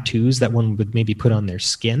horror tattoos that one would maybe put on their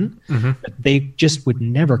skin, but they just would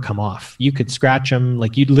never come off. You could scratch them,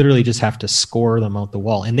 you'd literally just have to score them out the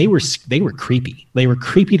wall. And they were creepy. They were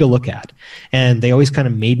creepy to look at, and they always kind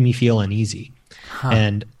of made me feel uneasy.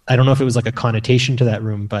 And I don't know if it was a connotation to that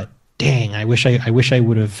room, but dang, I wish I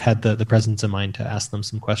would have had the presence of mind to ask them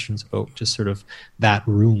some questions about just sort of that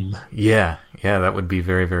room. Yeah, that would be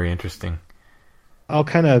very, very interesting. I'll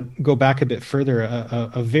kind of go back a bit further.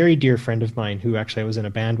 A very dear friend of mine who actually I was in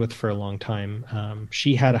a band with for a long time,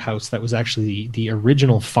 she had a house that was actually the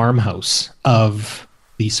original farmhouse of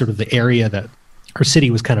the area that our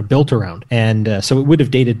city was kind of built around. And so it would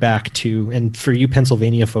have dated back to, and for you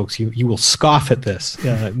Pennsylvania folks, you will scoff at this.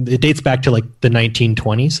 It dates back to the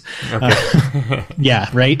 1920s. Okay. Yeah,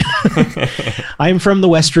 right? I'm from the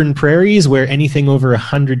Western Prairies, where anything over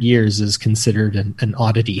 100 years is considered an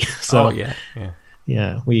oddity. So,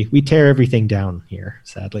 yeah, we tear everything down here,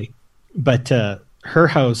 sadly. But her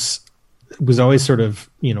house was always sort of,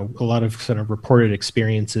 a lot of sort of reported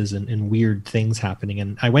experiences and weird things happening.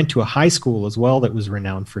 And I went to a high school as well that was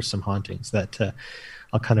renowned for some hauntings that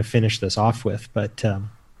I'll kind of finish this off with. But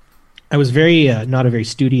I was not a very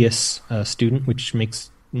studious student, which makes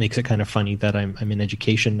it kind of funny that I'm in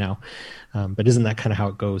education now. But isn't that kind of how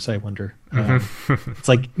it goes, I wonder? It's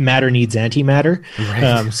like matter needs antimatter.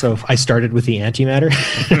 Right. So I started with the antimatter.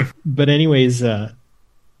 But anyways,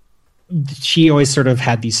 she always sort of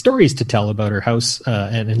had these stories to tell about her house,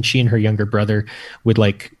 and she and her younger brother would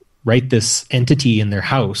write this entity in their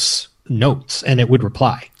house notes, and it would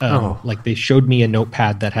reply. They showed me a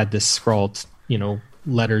notepad that had this scrawled,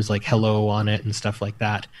 letters like hello on it and stuff like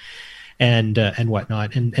that, and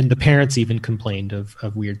whatnot. And the parents even complained of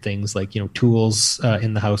weird things like, tools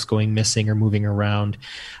in the house going missing or moving around.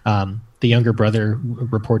 The younger brother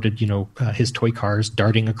reported, his toy cars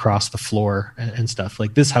darting across the floor and stuff.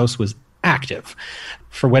 This house was active.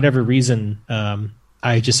 For whatever reason,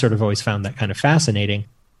 I just sort of always found that kind of fascinating,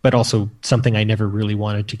 but also something I never really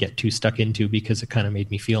wanted to get too stuck into because it kind of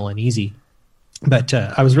made me feel uneasy. But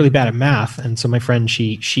I was really bad at math, and so my friend,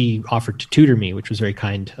 she offered to tutor me, which was very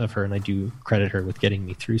kind of her, and I do credit her with getting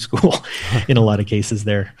me through school in a lot of cases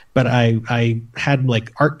there. But I had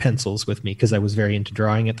like art pencils with me because I was very into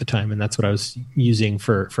drawing at the time, and that's what I was using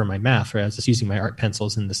for my math. Right? I was just using my art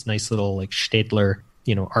pencils and this nice little like Staedtler,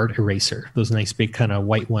 art eraser, those nice big kind of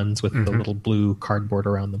white ones with the little blue cardboard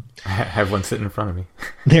around them. I have one sitting in front of me.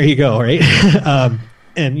 There you go, right?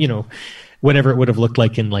 And whatever it would have looked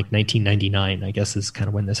like in like 1999, I guess is kind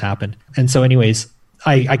of when this happened. And so anyways,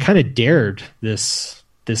 I kind of dared this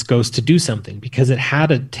ghost to do something because it had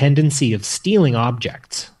a tendency of stealing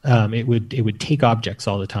objects. It would take objects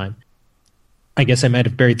all the time. I guess I might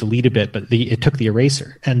have buried the lead a bit, but it took the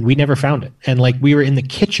eraser and we never found it. And like we were in the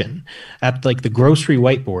kitchen at like the grocery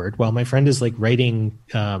whiteboard while my friend is like writing,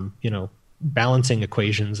 balancing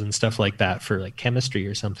equations and stuff like that for like chemistry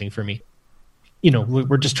or something for me.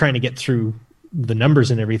 We're just trying to get through the numbers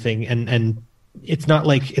and everything. And it's not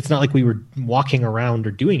like we were walking around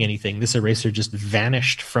or doing anything. This eraser just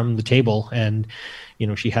vanished from the table. And,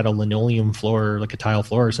 she had a linoleum floor, like a tile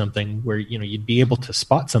floor or something where, you'd be able to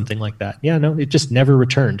spot something like that. Yeah, no, it just never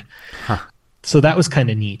returned. Huh. So that was kind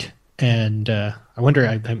of neat. And I wonder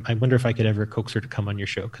if I could ever coax her to come on your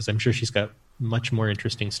show, because I'm sure she's got much more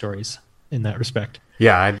interesting stories in that respect.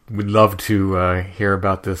 Yeah, I would love to hear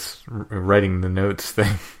about this writing the notes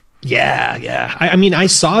thing. Yeah. I mean, I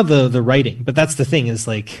saw the writing, but that's the thing is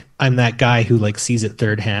like, I'm that guy who like sees it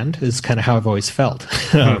third hand is kind of how I've always felt.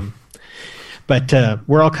 But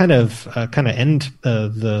we're all kind of end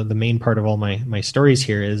the main part of all my stories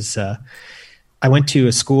here is I went to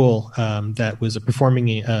a school that was a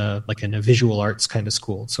performing like in a visual arts kind of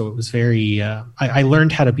school. So it was very I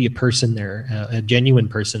learned how to be a person there, a genuine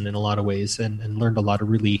person in a lot of ways, and learned a lot of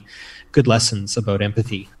really good lessons about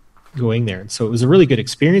empathy going there. And so it was a really good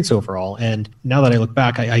experience overall. And now that I look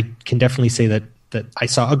back, I can definitely say that I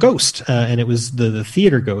saw a ghost, and it was the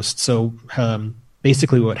theater ghost. So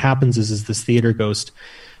basically what happens is this theater ghost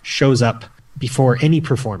shows up before any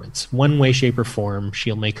performance. One way, shape, or form,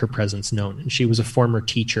 she'll make her presence known. And she was a former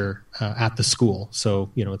teacher at the school.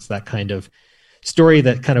 So, it's that kind of story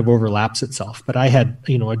that kind of overlaps itself. But I had,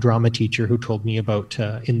 a drama teacher who told me about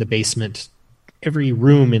in the basement, every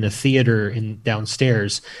room in a theater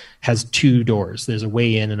downstairs has two doors. There's a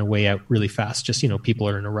way in and a way out really fast. Just, people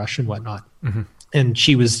are in a rush and whatnot. Mm-hmm. And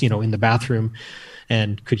she was, in the bathroom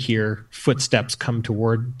and could hear footsteps come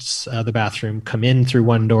towards the bathroom, come in through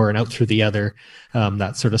one door and out through the other,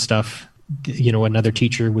 that sort of stuff. Another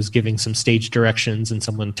teacher was giving some stage directions and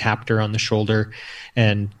someone tapped her on the shoulder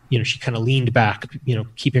and, she kind of leaned back,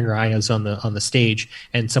 keeping her eyes on the stage,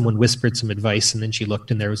 and someone whispered some advice and then she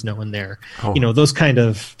looked and there was no one there. Oh. Those kind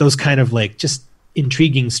of like just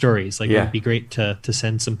intriguing stories. Like, It would be great to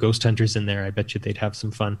send some ghost hunters in there. I bet you they'd have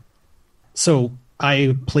some fun. So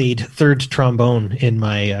I played third trombone in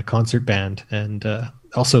my concert band and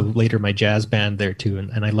also later my jazz band there too.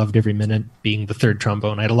 And I loved every minute being the third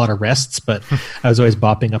trombone. I had a lot of rests, but I was always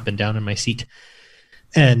bopping up and down in my seat.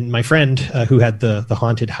 And my friend who had the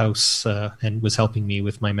haunted house and was helping me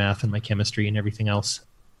with my math and my chemistry and everything else,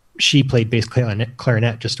 she played bass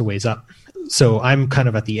clarinet just a ways up. So I'm kind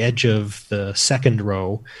of at the edge of the second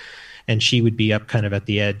row, and she would be up kind of at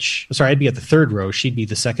the edge. Sorry, I'd be at the third row. She'd be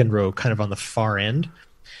the second row kind of on the far end.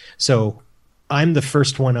 So I'm the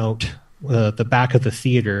first one out the back of the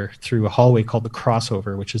theater through a hallway called the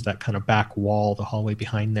crossover, which is that kind of back wall, the hallway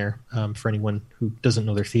behind there, for anyone who doesn't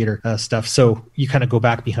know their theater stuff. So you kind of go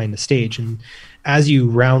back behind the stage. And as you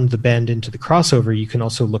round the bend into the crossover, you can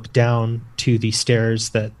also look down to the stairs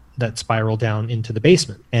that spiral down into the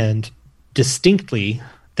basement. And distinctly,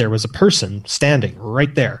 there was a person standing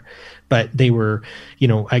right there. But they were,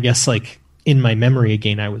 I guess like in my memory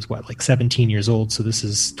again, I was 17 years old. So this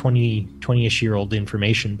is 20-ish year old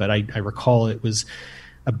information. But I recall it was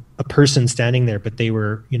a person standing there, but they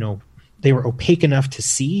were opaque enough to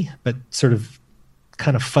see, but sort of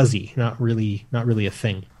kind of fuzzy, not really a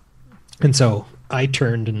thing. And so I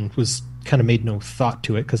turned and was kind of made no thought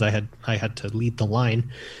to it because I had to lead the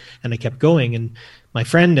line, and I kept going. And my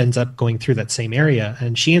friend ends up going through that same area,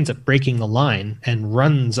 and she ends up breaking the line and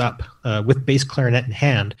runs up with bass clarinet in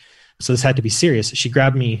hand. So this had to be serious. She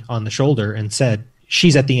grabbed me on the shoulder and said,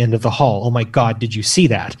 "She's at the end of the hall. Oh my God, did you see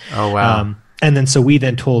that?" Oh, wow. And then so we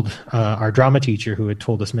then told our drama teacher, who had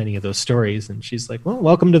told us many of those stories, and she's like, "Well,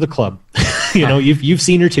 welcome to the club. You've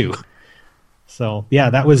seen her too." So yeah,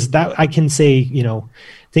 that was that. I can say,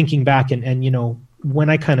 thinking back and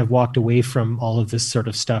when I kind of walked away from all of this sort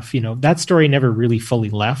of stuff, that story never really fully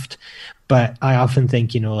left. But I often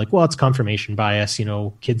think, it's confirmation bias,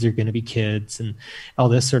 kids are going to be kids and all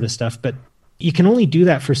this sort of stuff. But, you can only do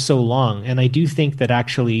that for so long. And I do think that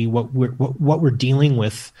actually what we're dealing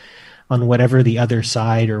with on whatever the other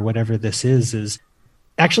side or whatever this is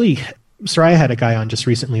actually, Soraya had a guy on just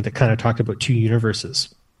recently that kind of talked about two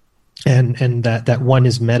universes, and that one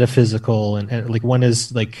is metaphysical and like one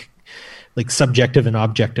is like subjective and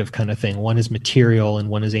objective kind of thing. One is material and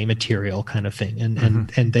one is immaterial kind of thing.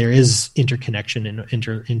 And there is interconnection and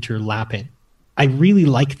interlapping. I really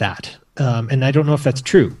like that. And I don't know if that's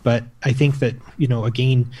true, but I think that,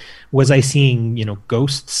 again, was I seeing,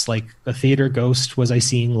 ghosts, like a theater ghost? Was I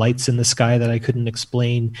seeing lights in the sky that I couldn't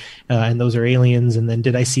explain? And those are aliens. And then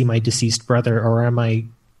did I see my deceased brother,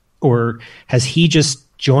 or has he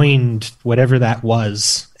just joined whatever that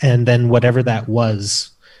was? And then whatever that was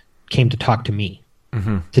came to talk to me,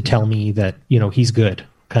 to tell me that, he's good,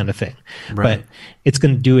 kind of thing. Right. But it's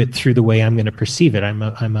going to do it through the way I'm going to perceive it. I'm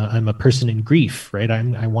a person in grief, right?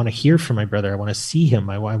 I want to hear from my brother. I want to see him.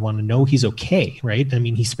 I want to know he's okay, right? I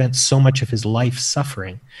mean, he spent so much of his life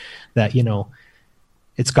suffering that,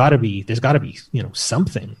 there's got to be,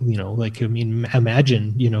 something, like, I mean,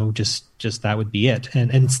 imagine, just that would be it.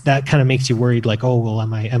 And that kind of makes you worried, like, oh, well,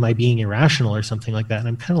 am I being irrational or something like that? And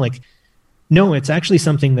I'm kind of like, no, it's actually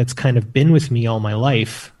something that's kind of been with me all my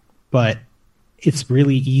life, but it's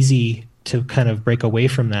really easy to kind of break away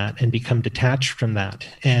from that and become detached from that.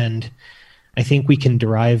 And I think we can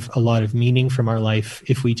derive a lot of meaning from our life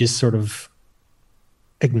if we just sort of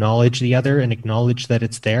acknowledge the other and acknowledge that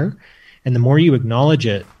it's there. And the more you acknowledge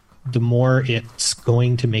it, the more it's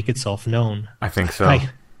going to make itself known. I think so.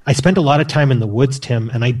 I spent a lot of time in the woods, Tim,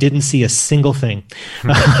 and I didn't see a single thing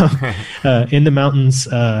in the mountains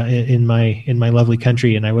in my lovely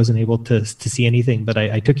country, and I wasn't able to see anything. But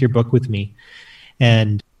I took your book with me,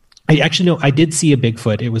 and I did see a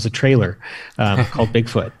Bigfoot. It was a trailer called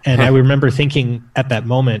Bigfoot, and I remember thinking at that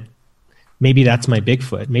moment, maybe that's my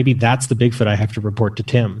Bigfoot. Maybe that's the Bigfoot I have to report to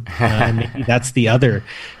Tim, and maybe that's the other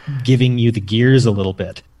giving you the gears a little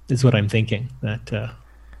bit. Is what I'm thinking. That.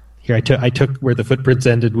 Here I took where the footprints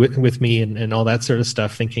ended with me and all that sort of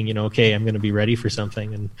stuff, thinking, okay, I'm going to be ready for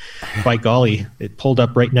something. And by golly, it pulled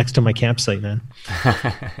up right next to my campsite, man.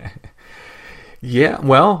 Yeah,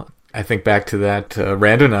 well, I think back to that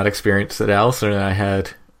Randonaut experience that Allison and I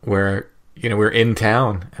had where, we're in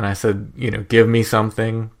town. And I said, give me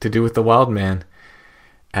something to do with the wild man.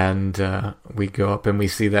 And we go up and we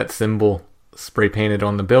see that symbol spray painted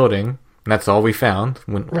on the building. And that's all we found.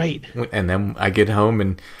 Right. And then I get home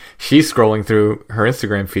and she's scrolling through her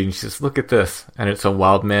Instagram feed and she says, look at this. And it's a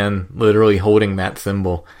wild man literally holding that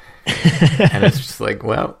symbol. And it's just like,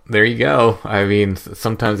 well, there you go. I mean,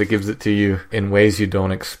 sometimes it gives it to you in ways you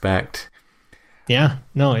don't expect. Yeah,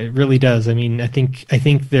 no, it really does. I mean, I think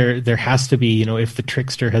there has to be, if the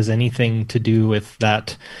trickster has anything to do with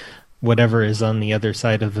that, whatever is on the other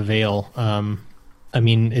side of the veil, I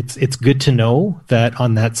mean, it's good to know that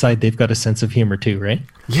on that side they've got a sense of humor too, right?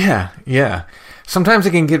 Yeah. Sometimes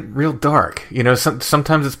it can get real dark.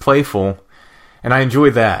 Sometimes it's playful, and I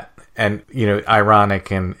enjoy that. And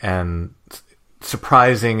ironic and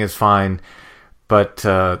surprising is fine, but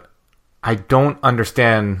I don't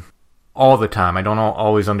understand all the time. I don't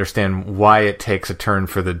always understand why it takes a turn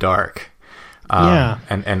for the dark,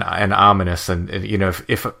 and ominous. And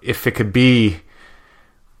if it could be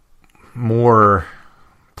more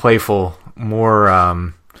playful, more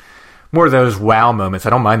of those wow moments. I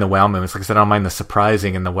don't mind the wow moments. Like I said, I don't mind the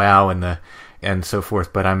surprising and the wow and so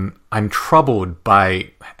forth. But I'm troubled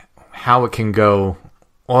by how it can go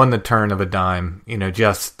on the turn of a dime.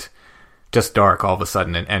 Just dark all of a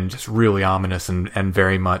sudden and just really ominous and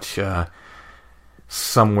very much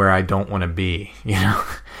somewhere I don't want to be.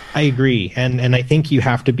 I agree, and I think you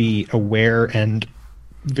have to be aware and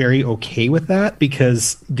very okay with that,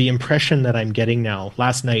 because the impression that I'm getting now,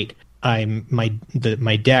 last night, my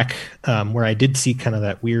deck, where I did see kind of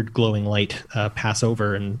that weird glowing light pass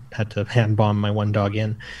over and had to hand bomb my one dog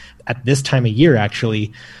in. At this time of year,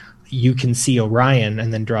 actually, you can see Orion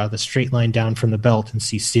and then draw the straight line down from the belt and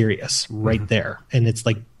see Sirius right there. And it's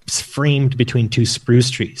like framed between two spruce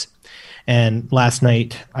trees. And last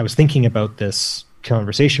night I was thinking about this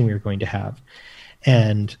conversation we were going to have,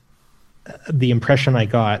 and the impression I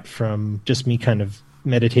got from just me kind of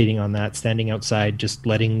meditating on that, standing outside, just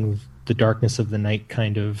letting the darkness of the night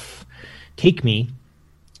kind of take me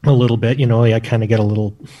a little bit, I kind of get a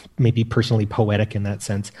little maybe personally poetic in that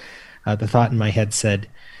sense. The thought in my head said,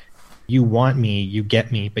 you want me, you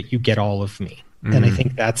get me, but you get all of me. Mm-hmm. And I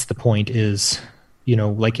think that's the point is,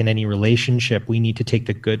 like in any relationship, we need to take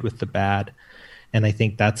the good with the bad. And I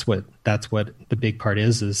think that's what the big part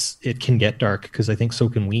is it can get dark, because I think so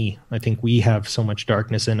can we. I think we have so much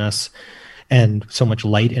darkness in us, and so much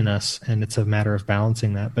light in us, and it's a matter of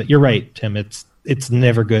balancing that. But you're right, Tim. It's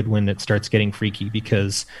never good when it starts getting freaky,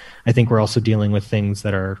 because I think we're also dealing with things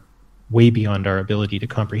that are way beyond our ability to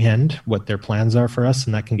comprehend what their plans are for us,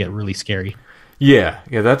 and that can get really scary. Yeah,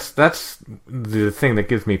 that's the thing that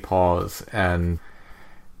gives me pause, and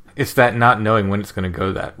it's that not knowing when it's going to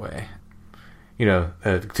go that way. You know,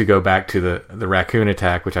 to go back to the raccoon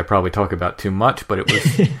attack, which I probably talk about too much, but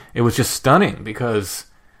it was just stunning because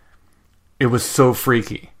it was so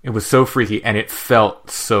freaky. It was so freaky, and it felt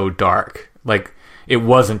so dark. Like, it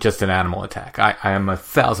wasn't just an animal attack. I am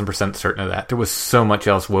 1,000% certain of that. There was so much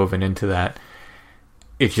else woven into that.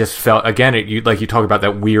 It just felt, again, you talk about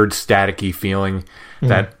that weird staticky feeling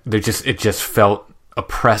that it just felt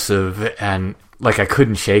oppressive, and like I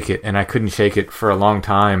couldn't shake it, and I couldn't shake it for a long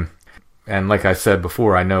time. And like I said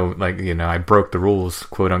before, I know, like, you know, I broke the rules,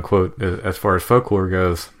 quote unquote, as far as folklore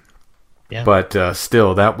goes. Yeah. But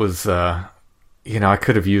still, that was, you know, I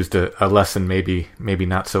could have used a lesson, maybe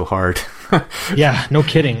not so hard. Yeah, no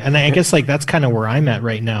kidding. And I guess, like, that's kind of where I'm at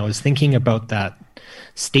right now, is thinking about that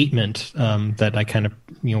statement that I kind of,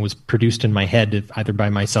 you know, was produced in my head, either by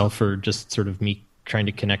myself or just sort of me trying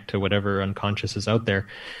to connect to whatever unconscious is out there.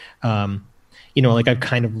 You know, like, I've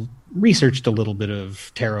kind of researched a little bit of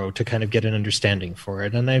tarot to kind of get an understanding for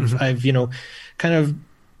it. And I've, you know, kind of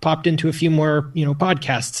popped into a few more, you know,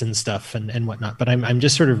 podcasts and stuff and whatnot. But I'm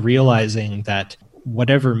just sort of realizing that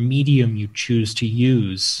whatever medium you choose to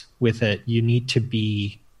use with it, you need to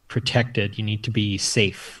be protected. You need to be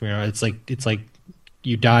safe. You know, it's like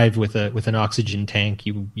you dive with an oxygen tank,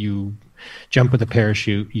 you jump with a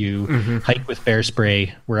parachute, you hike with bear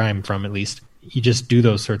spray, where I'm from at least. You just do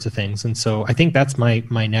those sorts of things. And so I think that's my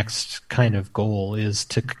next kind of goal, is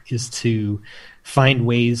to find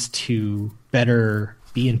ways to better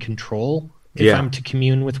be in control if I'm to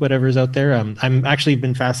commune with whatever's out there. I'm actually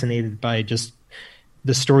been fascinated by just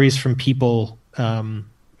the stories from people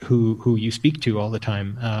who you speak to all the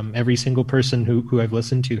time. Every single person who I've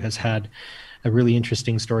listened to has had a really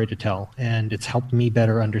interesting story to tell, and it's helped me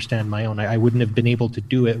better understand my own. I wouldn't have been able to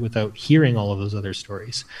do it without hearing all of those other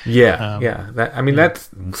stories. That's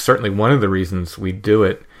certainly one of the reasons we do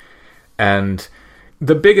it. And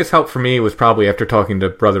the biggest help for me was probably after talking to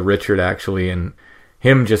Brother Richard, actually, and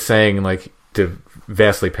him just saying, like, to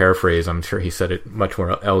vastly paraphrase, I'm sure he said it much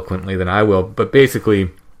more eloquently than I will, but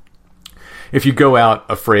basically, if you go out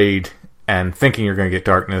afraid and thinking you're going to get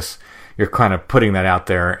darkness, you're kind of putting that out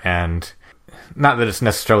there, and not that it's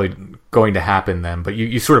necessarily going to happen then, but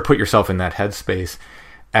you sort of put yourself in that headspace.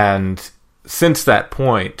 And since that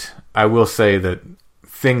point, I will say that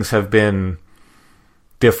things have been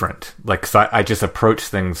different. Like, 'cause I just approach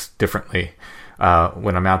things differently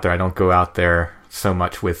when I'm out there. I don't go out there so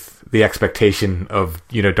much with the expectation of,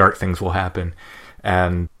 you know, dark things will happen.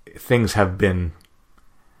 And things have been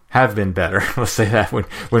better. Let's say that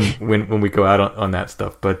when we go out on that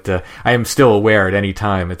stuff. But I am still aware at any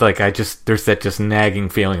time. It's like there's that just nagging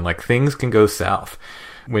feeling like things can go south.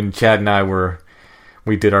 When Chad and I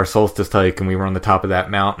we did our solstice hike and we were on the top of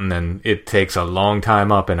that mountain, and it takes a long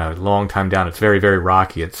time up and a long time down. It's very, very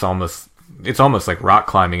rocky. It's almost like rock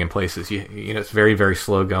climbing in places. You know, it's very, very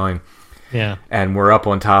slow going. Yeah. And we're up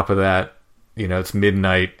on top of that. You know, it's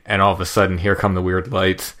midnight, and all of a sudden here come the weird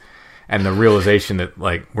lights. And the realization that,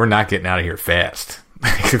 like, we're not getting out of here fast.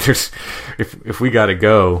 if we got to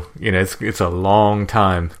go, you know, it's a long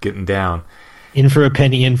time getting down. In for a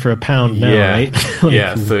penny, in for a pound now, right?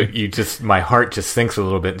 Yeah, so my heart just sinks a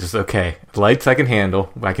little bit. Just, okay, lights I can handle.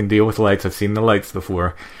 I can deal with lights. I've seen the lights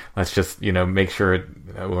before. Let's just, you know, make sure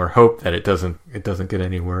or hope that it doesn't get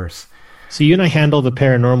any worse. So you and I handle the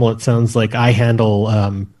paranormal. It sounds like I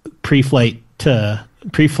handle pre-flight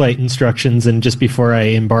instructions, and just before I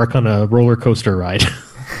embark on a roller coaster ride.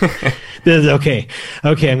 Okay,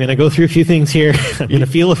 I'm going to go through a few things here. I'm going to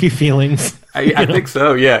feel a few feelings. I think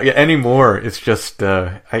so, yeah. Anymore, it's just,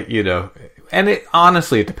 you know, and it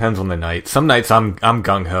honestly, it depends on the night. Some nights I'm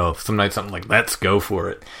gung-ho. Some nights I'm like, let's go for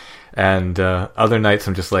it. And other nights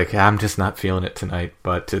I'm just like, I'm just not feeling it tonight.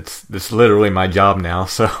 But it's literally my job now,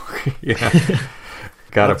 so yeah,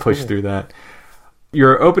 got to push through that.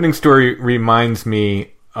 Your opening story reminds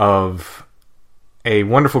me of a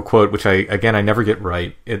wonderful quote, which I never get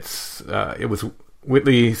right. It was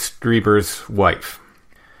Whitley Strieber's wife,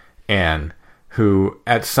 Anne, who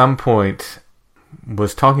at some point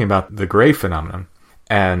was talking about the gray phenomenon,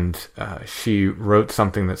 and she wrote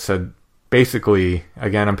something that said, basically,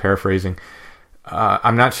 again, I'm paraphrasing,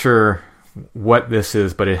 I'm not sure what this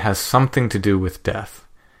is, but it has something to do with death.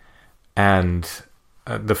 And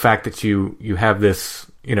the fact that you have this,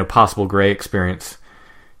 you know, possible gray experience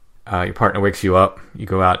your partner wakes you up, you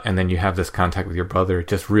go out, and then you have this contact with your brother. It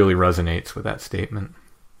just really resonates with that statement.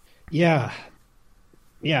 Yeah.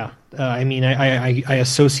 I mean, I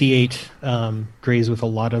associate Greys with a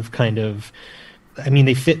lot of kind of, I mean,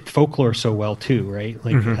 they fit folklore so well too, right?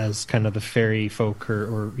 Like as kind of the fairy folk,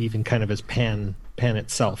 or even kind of as Pan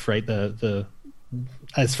itself, right? The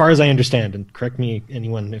as far as I understand, and correct me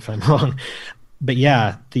anyone if I'm wrong, but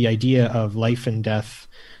yeah, the idea of life and death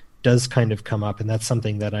does kind of come up, and that's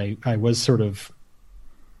something that I was sort of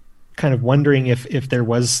kind of wondering if there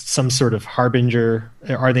was some sort of harbinger.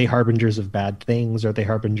 Are they harbingers of bad things? Are they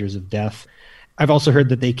harbingers of death? I've also heard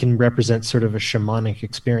that they can represent sort of a shamanic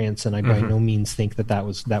experience, and I by no means think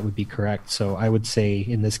that would be correct. So I would say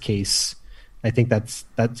in this case, I think that's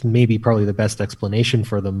maybe probably the best explanation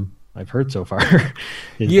for them I've heard so far.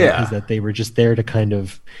 is that they were just there to kind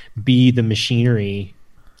of be the machinery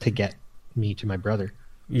to get me to my brother.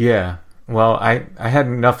 Yeah. Well, I had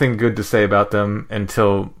nothing good to say about them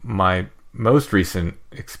until my most recent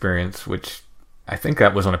experience, which I think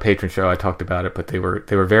that was on a patron show. I talked about it, but they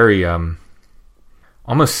were very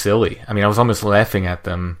almost silly. I mean, I was almost laughing at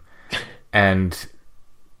them, and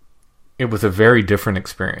it was a very different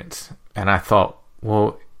experience. And I thought,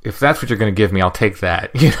 well, if that's what you're going to give me, I'll take that.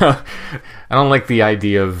 You know, I don't like the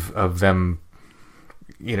idea of them,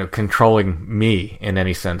 you know, controlling me in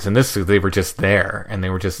any sense. And this, they were just there, and they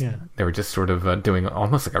were just sort of doing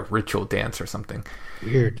almost like a ritual dance or something.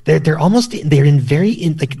 Weird. They're like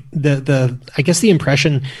the I guess the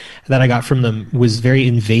impression that I got from them was very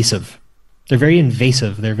invasive. They're very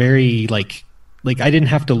invasive. They're very like I didn't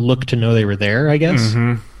have to look to know they were there, I guess.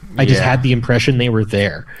 I just had the impression they were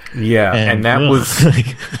there. Yeah, and that was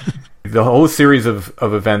the whole series of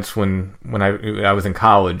events when I was in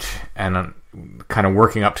college and kind of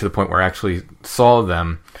working up to the point where I actually saw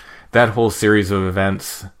them. That whole series of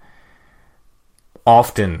events,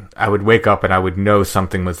 often I would wake up and I would know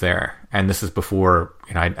something was there. And this is before,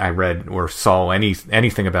 you know, I read or saw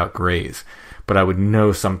anything about Greys, but I would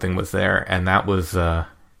know something was there, and that was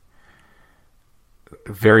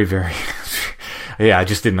very, very. Yeah, I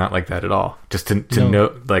just did not like that at all. Just to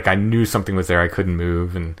know, like, I knew something was there. I couldn't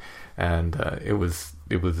move, and it was.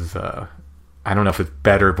 I don't know if it's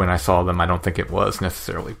better when I saw them. I don't think it was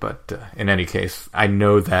necessarily, but in any case, I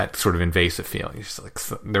know that sort of invasive feeling. It's just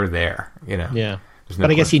like they're there, you know. Yeah,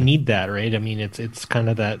 but I guess you need that, right? I mean, it's kind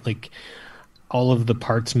of that, like, all of the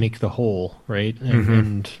parts make the whole, right?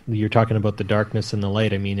 And you're talking about the darkness and the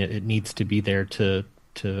light. I mean, it needs to be there to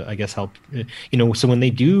I guess help. You know, so when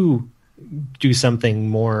they do something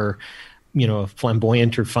more, you know,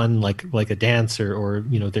 flamboyant or fun, like a dance, or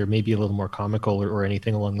you know, there may be a little more comical or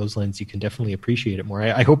anything along those lines, you can definitely appreciate it more.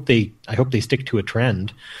 I hope they stick to a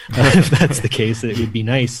trend. If that's the case, it would be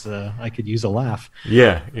nice. I could use a laugh.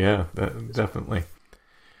 Yeah, definitely.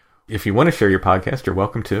 If you want to share your podcast, you're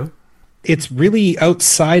welcome to. It's really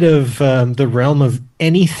outside of the realm of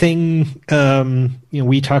anything. You know,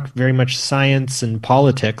 we talk very much science and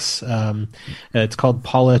politics. It's called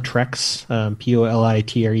Politrex,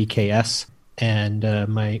 Politreks,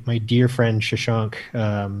 and my dear friend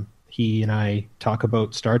Shashank, he and I talk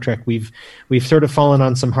about Star Trek. We've sort of fallen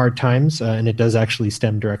on some hard times, and it does actually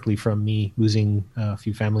stem directly from me losing a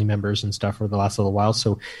few family members and stuff over the last little while.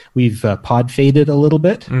 So we've pod faded a little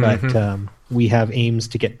bit, but we have aims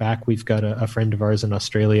to get back. We've got a friend of ours in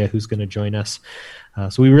Australia who's going to join us.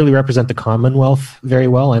 So we really represent the Commonwealth very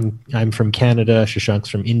well. I'm from Canada, Shashank's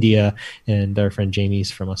from India, and our friend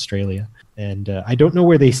Jamie's from Australia. And I don't know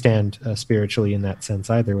where they stand spiritually in that sense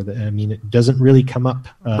either. I mean, it doesn't really come up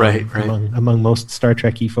right. among most Star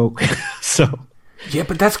Trek-y folk. So yeah,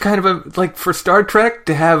 but that's kind of like for Star Trek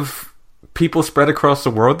to have people spread across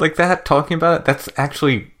the world like that talking about it. That's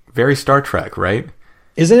actually very Star Trek, right?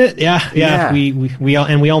 Isn't it? Yeah. We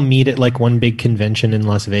all meet at like one big convention in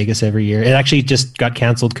Las Vegas every year. It actually just got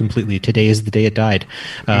canceled completely. Today is the day it died.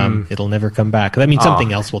 It'll never come back. I mean,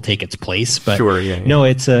 something else will take its place. But sure, yeah. No,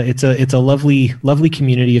 it's a lovely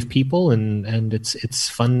community of people, and it's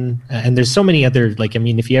fun. And there's so many other, like, I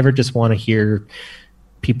mean, if you ever just want to hear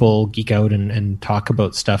people geek out and talk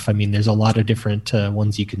about stuff, I mean, there's a lot of different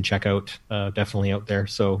ones you can check out. Definitely out there.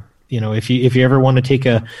 So, you know, if you ever want to take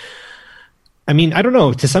I mean, I don't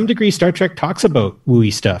know. To some degree, Star Trek talks about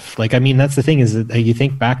wooey stuff. Like, I mean, that's the thing is that you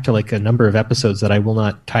think back to like a number of episodes that I will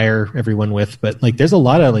not tire everyone with, but like there's a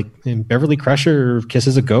lot of like Beverly Crusher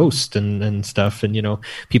kisses a ghost and stuff. And, you know,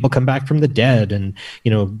 people come back from the dead, and,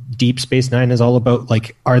 you know, Deep Space Nine is all about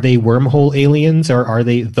like, are they wormhole aliens or are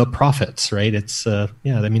they the prophets? Right. It's I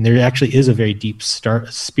mean, there actually is a very deep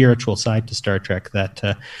spiritual side to Star Trek that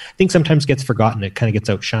I think sometimes gets forgotten. It kind of gets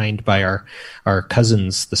outshined by our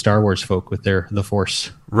cousins, the Star Wars folk, with their counter the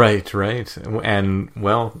Force. Right. And,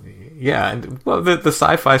 well, yeah. And, well, the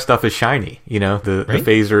sci-fi stuff is shiny, the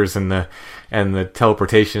phasers and the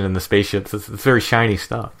teleportation and the spaceships. It's very shiny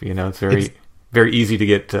stuff, It's very easy to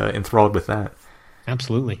get enthralled with that.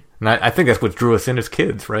 Absolutely. And I think that's what drew us in as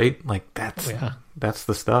kids, right? Like, that's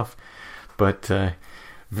the stuff. But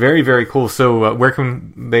very, very cool. So where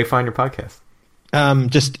can they find your podcast?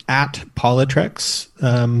 Just at Politrex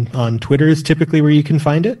on Twitter is typically where you can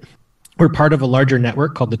find it. We're part of a larger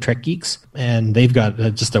network called the Trek Geeks, and they've got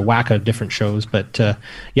just a whack of different shows. But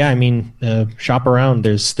shop around.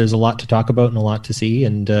 There's a lot to talk about and a lot to see,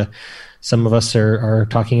 and some of us are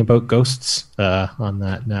talking about ghosts on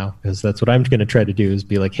that now, because that's what I'm going to try to do is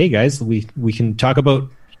be like, hey guys, we can talk about.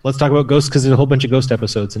 Let's talk about ghosts, because there's a whole bunch of ghost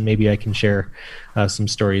episodes, and maybe I can share some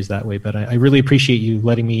stories that way. But I really appreciate you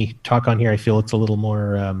letting me talk on here. I feel it's a little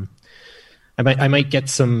more. I might get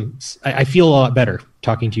some. I feel a lot better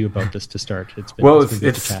talking to you about this to start. It's been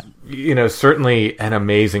good to chat. Certainly an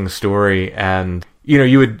amazing story, and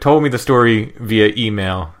you had told me the story via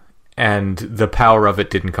email, and the power of it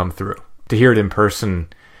didn't come through. To hear it in person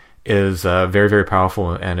is very, very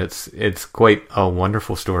powerful, and it's quite a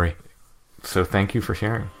wonderful story. So thank you for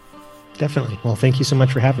sharing. Definitely. Well, thank you so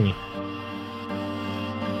much for having me.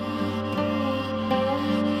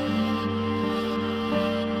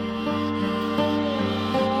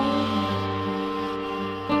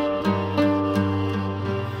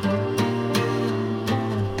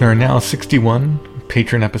 There are now 61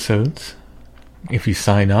 patron episodes. If you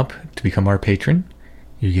sign up to become our patron,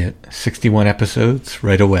 you get 61 episodes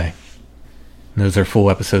right away. And those are full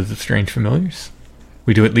episodes of Strange Familiars.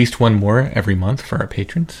 We do at least one more every month for our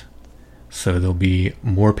patrons. So there'll be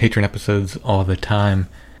more patron episodes all the time.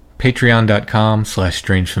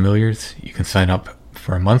 Patreon.com/strangefamiliars. You can sign up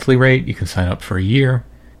for a monthly rate. You can sign up for a year.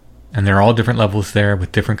 And there are all different levels there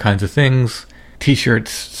with different kinds of things. T-shirts,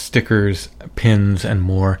 stickers, pins, and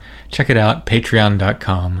more. Check it out,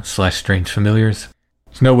 patreon.com/strangefamiliars.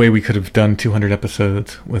 There's no way we could have done 200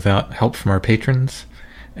 episodes without help from our patrons.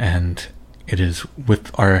 And it is with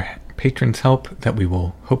our patrons' help that we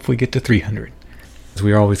will hopefully get to 300.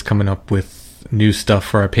 We are always coming up with new stuff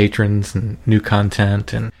for our patrons and new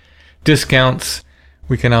content and discounts.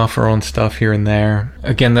 We can offer our own stuff here and there.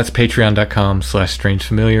 Again, that's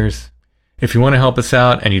patreon.com/strangefamiliars. If you want to help us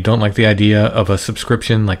out and you don't like the idea of a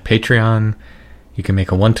subscription like Patreon, you can make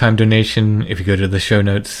a one-time donation if you go to the show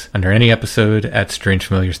notes under any episode at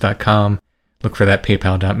strangefamiliars.com. Look for that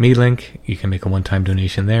paypal.me link. You can make a one-time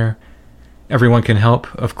donation there. Everyone can help,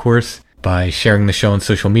 of course, by sharing the show on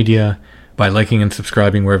social media, by liking and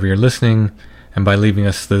subscribing wherever you're listening, and by leaving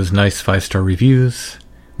us those nice 5-star reviews,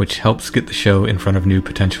 which helps get the show in front of new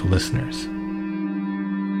potential listeners.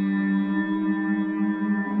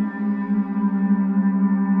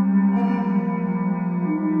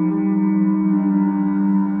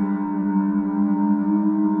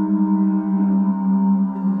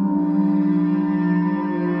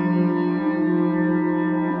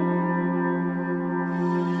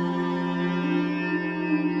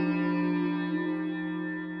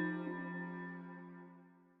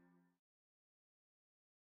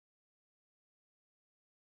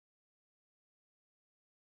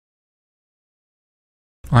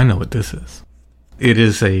 I know what this is. It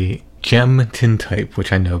is a gem tintype,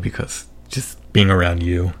 which I know because just being around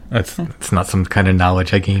you. It's not some kind of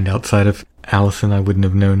knowledge I gained outside of Allison. I wouldn't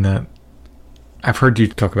have known that. I've heard you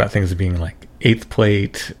talk about things being like 8th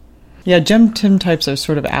plate. Yeah, gem tintypes are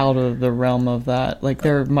sort of out of the realm of that. Like,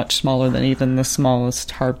 they're much smaller than even the smallest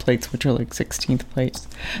hard plates, which are like 16th plates.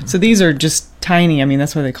 So these are just tiny. I mean,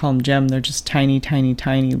 that's why they call them gem. They're just tiny, tiny,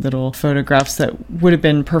 tiny little photographs that would have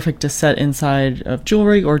been perfect to set inside of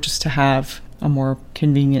jewelry or just to have a more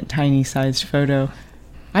convenient, tiny-sized photo.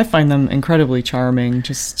 I find them incredibly charming.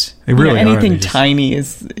 Just anything tiny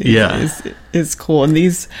is cool. And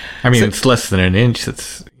these, I mean, it's less than an inch.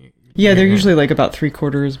 They're usually like about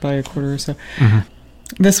 3/4 by a quarter or so.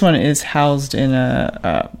 Mm-hmm. This one is housed in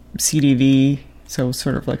a CDV, so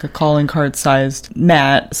sort of like a calling card sized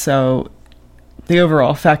mat. So the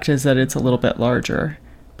overall effect is that it's a little bit larger,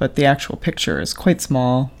 but the actual picture is quite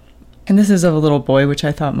small. And this is of a little boy, which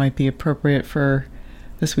I thought might be appropriate for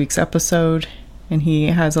this week's episode. And he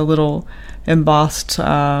has a little embossed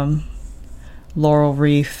laurel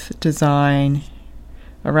wreath design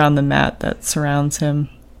around the mat that surrounds him.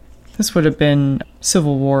 This would have been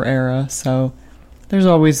Civil War era, so there's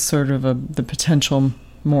always sort of the potential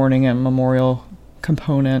mourning and memorial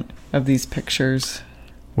component of these pictures.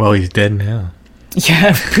 Well, he's dead now.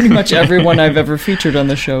 Yeah, pretty much everyone I've ever featured on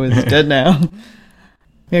the show is dead now.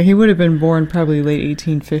 Yeah, he would have been born probably late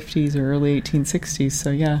 1850s or early 1860s, so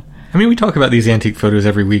yeah. I mean, we talk about these antique photos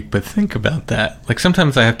every week, but think about that. Like,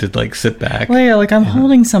 sometimes I have to, like, sit back. Well, yeah, like, I'm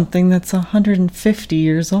holding something that's 150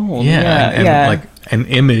 years old. And like, an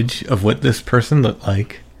image of what this person looked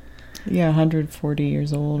like. Yeah, 140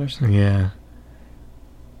 years old or something. Yeah.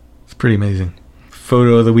 It's pretty amazing.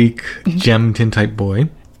 Photo of the week, Gem Tintype Boy.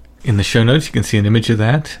 In the show notes, you can see an image of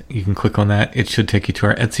that. You can click on that. It should take you to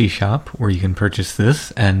our Etsy shop, where you can purchase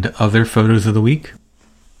this and other photos of the week.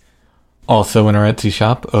 Also in our Etsy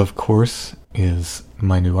shop, of course, is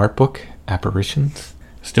my new art book, Apparitions.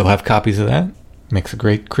 Still have copies of that. Makes a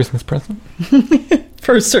great Christmas present.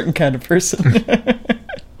 For a certain kind of person.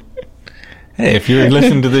 Hey, if you're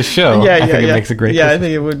listening to this show, I think it makes a great Christmas. Yeah, I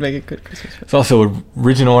think it would make a good Christmas present. There's also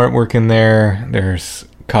original artwork in there. There's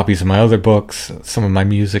copies of my other books, some of my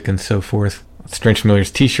music and so forth. Strange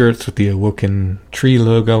Familiars t-shirts with the Awoken Tree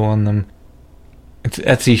logo on them. It's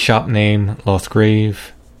Etsy shop name, Lost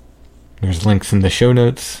Grave. There's links in the show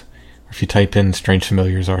notes. If you type in Strange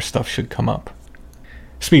Familiars, our stuff should come up.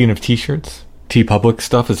 Speaking of t-shirts, TeePublic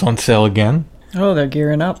stuff is on sale again. Oh, they're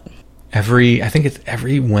gearing up. I think it's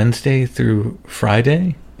every Wednesday through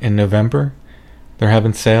Friday in November. They're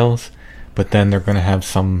having sales, but then they're going to have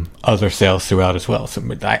some other sales throughout as well. So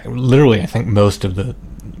I think most of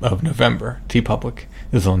November, TeePublic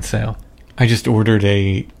is on sale. I just ordered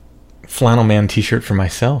a Flannel Man t-shirt for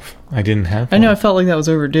myself. I didn't have one. I know, I felt like that was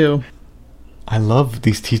overdue. I love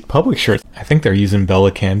these TeePublic shirts. I think they're using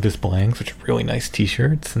Bella Canvas blanks, which are really nice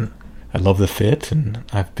t-shirts, and I love the fit, and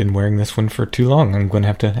I've been wearing this one for too long. I'm going to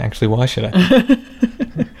have to actually wash it, I think.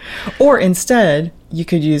 Or instead, you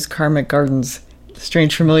could use Karmic Garden's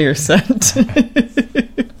Strange Familiar scent.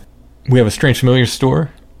 We have a Strange Familiar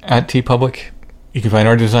store at TeePublic. You can find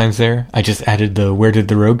our designs there. I just added the Where Did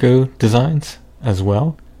the Road Go designs as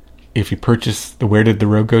well. If you purchase the Where Did the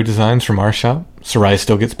Road Go designs from our shop, Sarai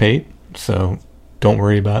still gets paid, so don't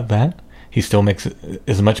worry about that. He still makes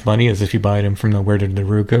as much money as if you buy them from the Where Did the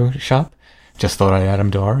Road Go shop. Just thought I'd add them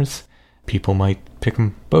to ours. People might pick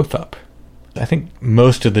them both up. I think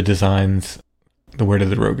most of the designs, the Where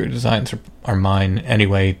Did the Road Go designs, are mine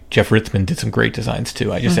anyway. Jeff Ritzman did some great designs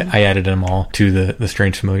too. I added them all to the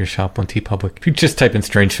Strange Familiar shop on TeePublic. If you just type in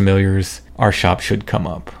Strange Familiars, our shop should come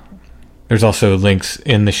up. There's also links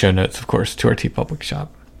in the show notes, of course, to our TeePublic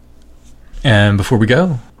shop. And before we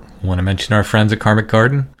go, I want to mention our friends at Karmic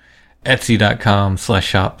Garden.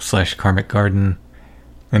 Etsy.com/shop/Karmic Garden.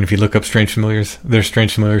 And if you look up Strange Familiars, their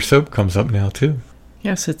Strange Familiar soap comes up now too.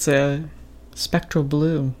 Yes, it's a spectral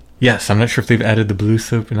blue. Yes, I'm not sure if they've added the blue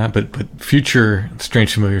soap or not, but future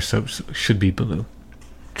Strange Familiar soaps should be blue.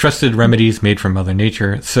 Trusted remedies made from Mother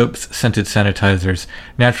Nature, soaps, scented sanitizers,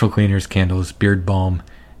 natural cleaners, candles, beard balm,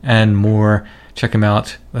 and more. Check them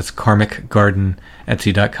out. That's Karmic Garden,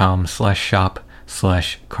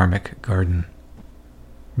 Etsy.com/shop/Karmic Garden.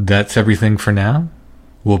 That's everything for now.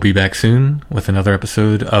 We'll be back soon with another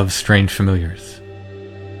episode of Strange Familiars.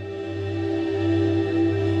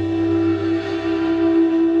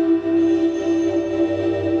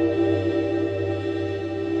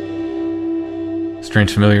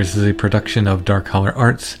 Strange Familiars is a production of Dark Holler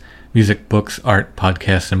Arts, music, books, art,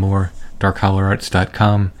 podcasts, and more.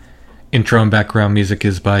 DarkHollerArts.com. Intro and background music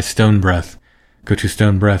is by Stone Breath. Go to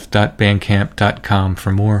stonebreath.bandcamp.com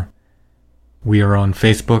for more. We are on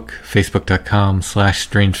Facebook,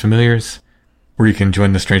 facebook.com/strangefamiliars, where you can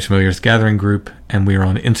join the Strange Familiars gathering group, and we are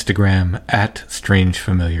on Instagram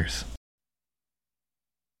 @strangefamiliars.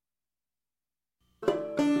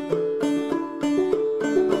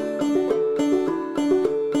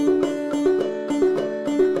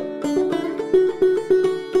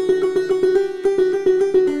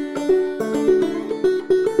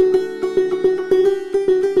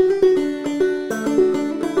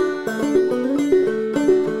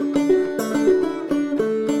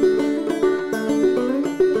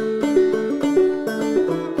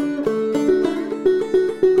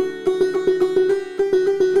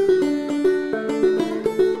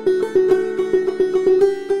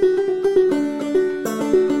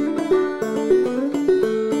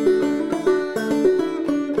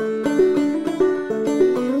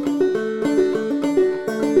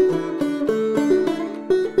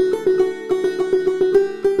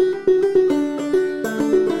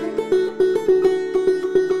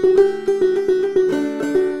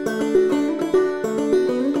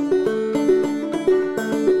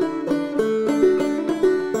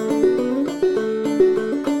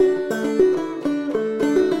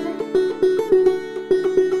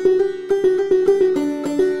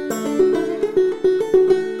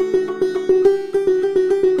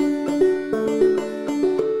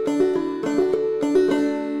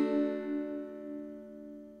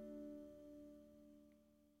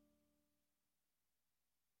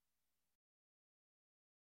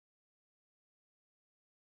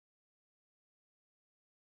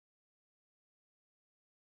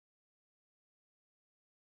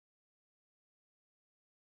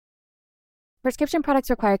 Prescription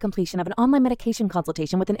products require completion of an online medication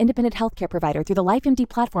consultation with an independent healthcare provider through the LifeMD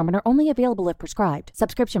platform and are only available if prescribed.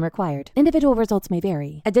 Subscription required. Individual results may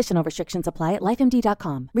vary. Additional restrictions apply at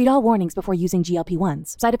lifemd.com. Read all warnings before using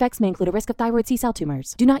GLP-1s. Side effects may include a risk of thyroid C-cell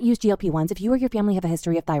tumors. Do not use GLP-1s if you or your family have a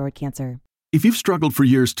history of thyroid cancer. If you've struggled for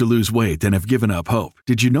years to lose weight and have given up hope,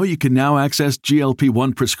 did you know you can now access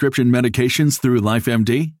GLP-1 prescription medications through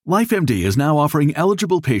LifeMD? LifeMD is now offering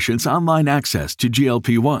eligible patients online access to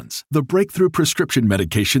GLP-1s, the breakthrough prescription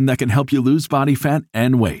medication that can help you lose body fat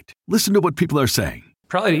and weight. Listen to what people are saying.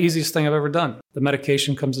 Probably the easiest thing I've ever done. The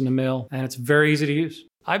medication comes in the mail, and it's very easy to use.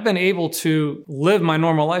 I've been able to live my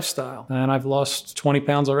normal lifestyle, and I've lost 20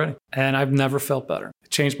 pounds already, and I've never felt better.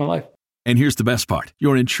 It changed my life. And here's the best part.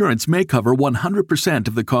 Your insurance may cover 100%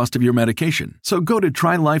 of the cost of your medication. So go to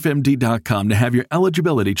TryLifeMD.com to have your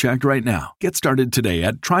eligibility checked right now. Get started today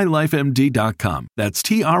at TryLifeMD.com. That's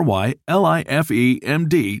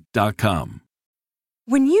TryLifeMD.com.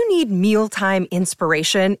 When you need mealtime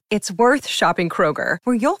inspiration, it's worth shopping Kroger,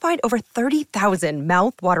 where you'll find over 30,000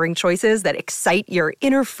 mouth-watering choices that excite your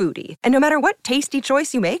inner foodie. And no matter what tasty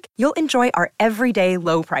choice you make, you'll enjoy our everyday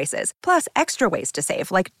low prices, plus extra ways to save,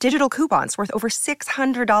 like digital coupons worth over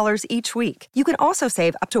 $600 each week. You can also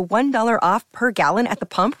save up to $1 off per gallon at the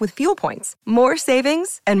pump with fuel points. More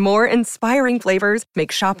savings and more inspiring flavors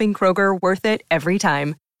make shopping Kroger worth it every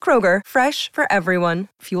time. Kroger, fresh for everyone.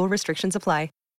 Fuel restrictions apply.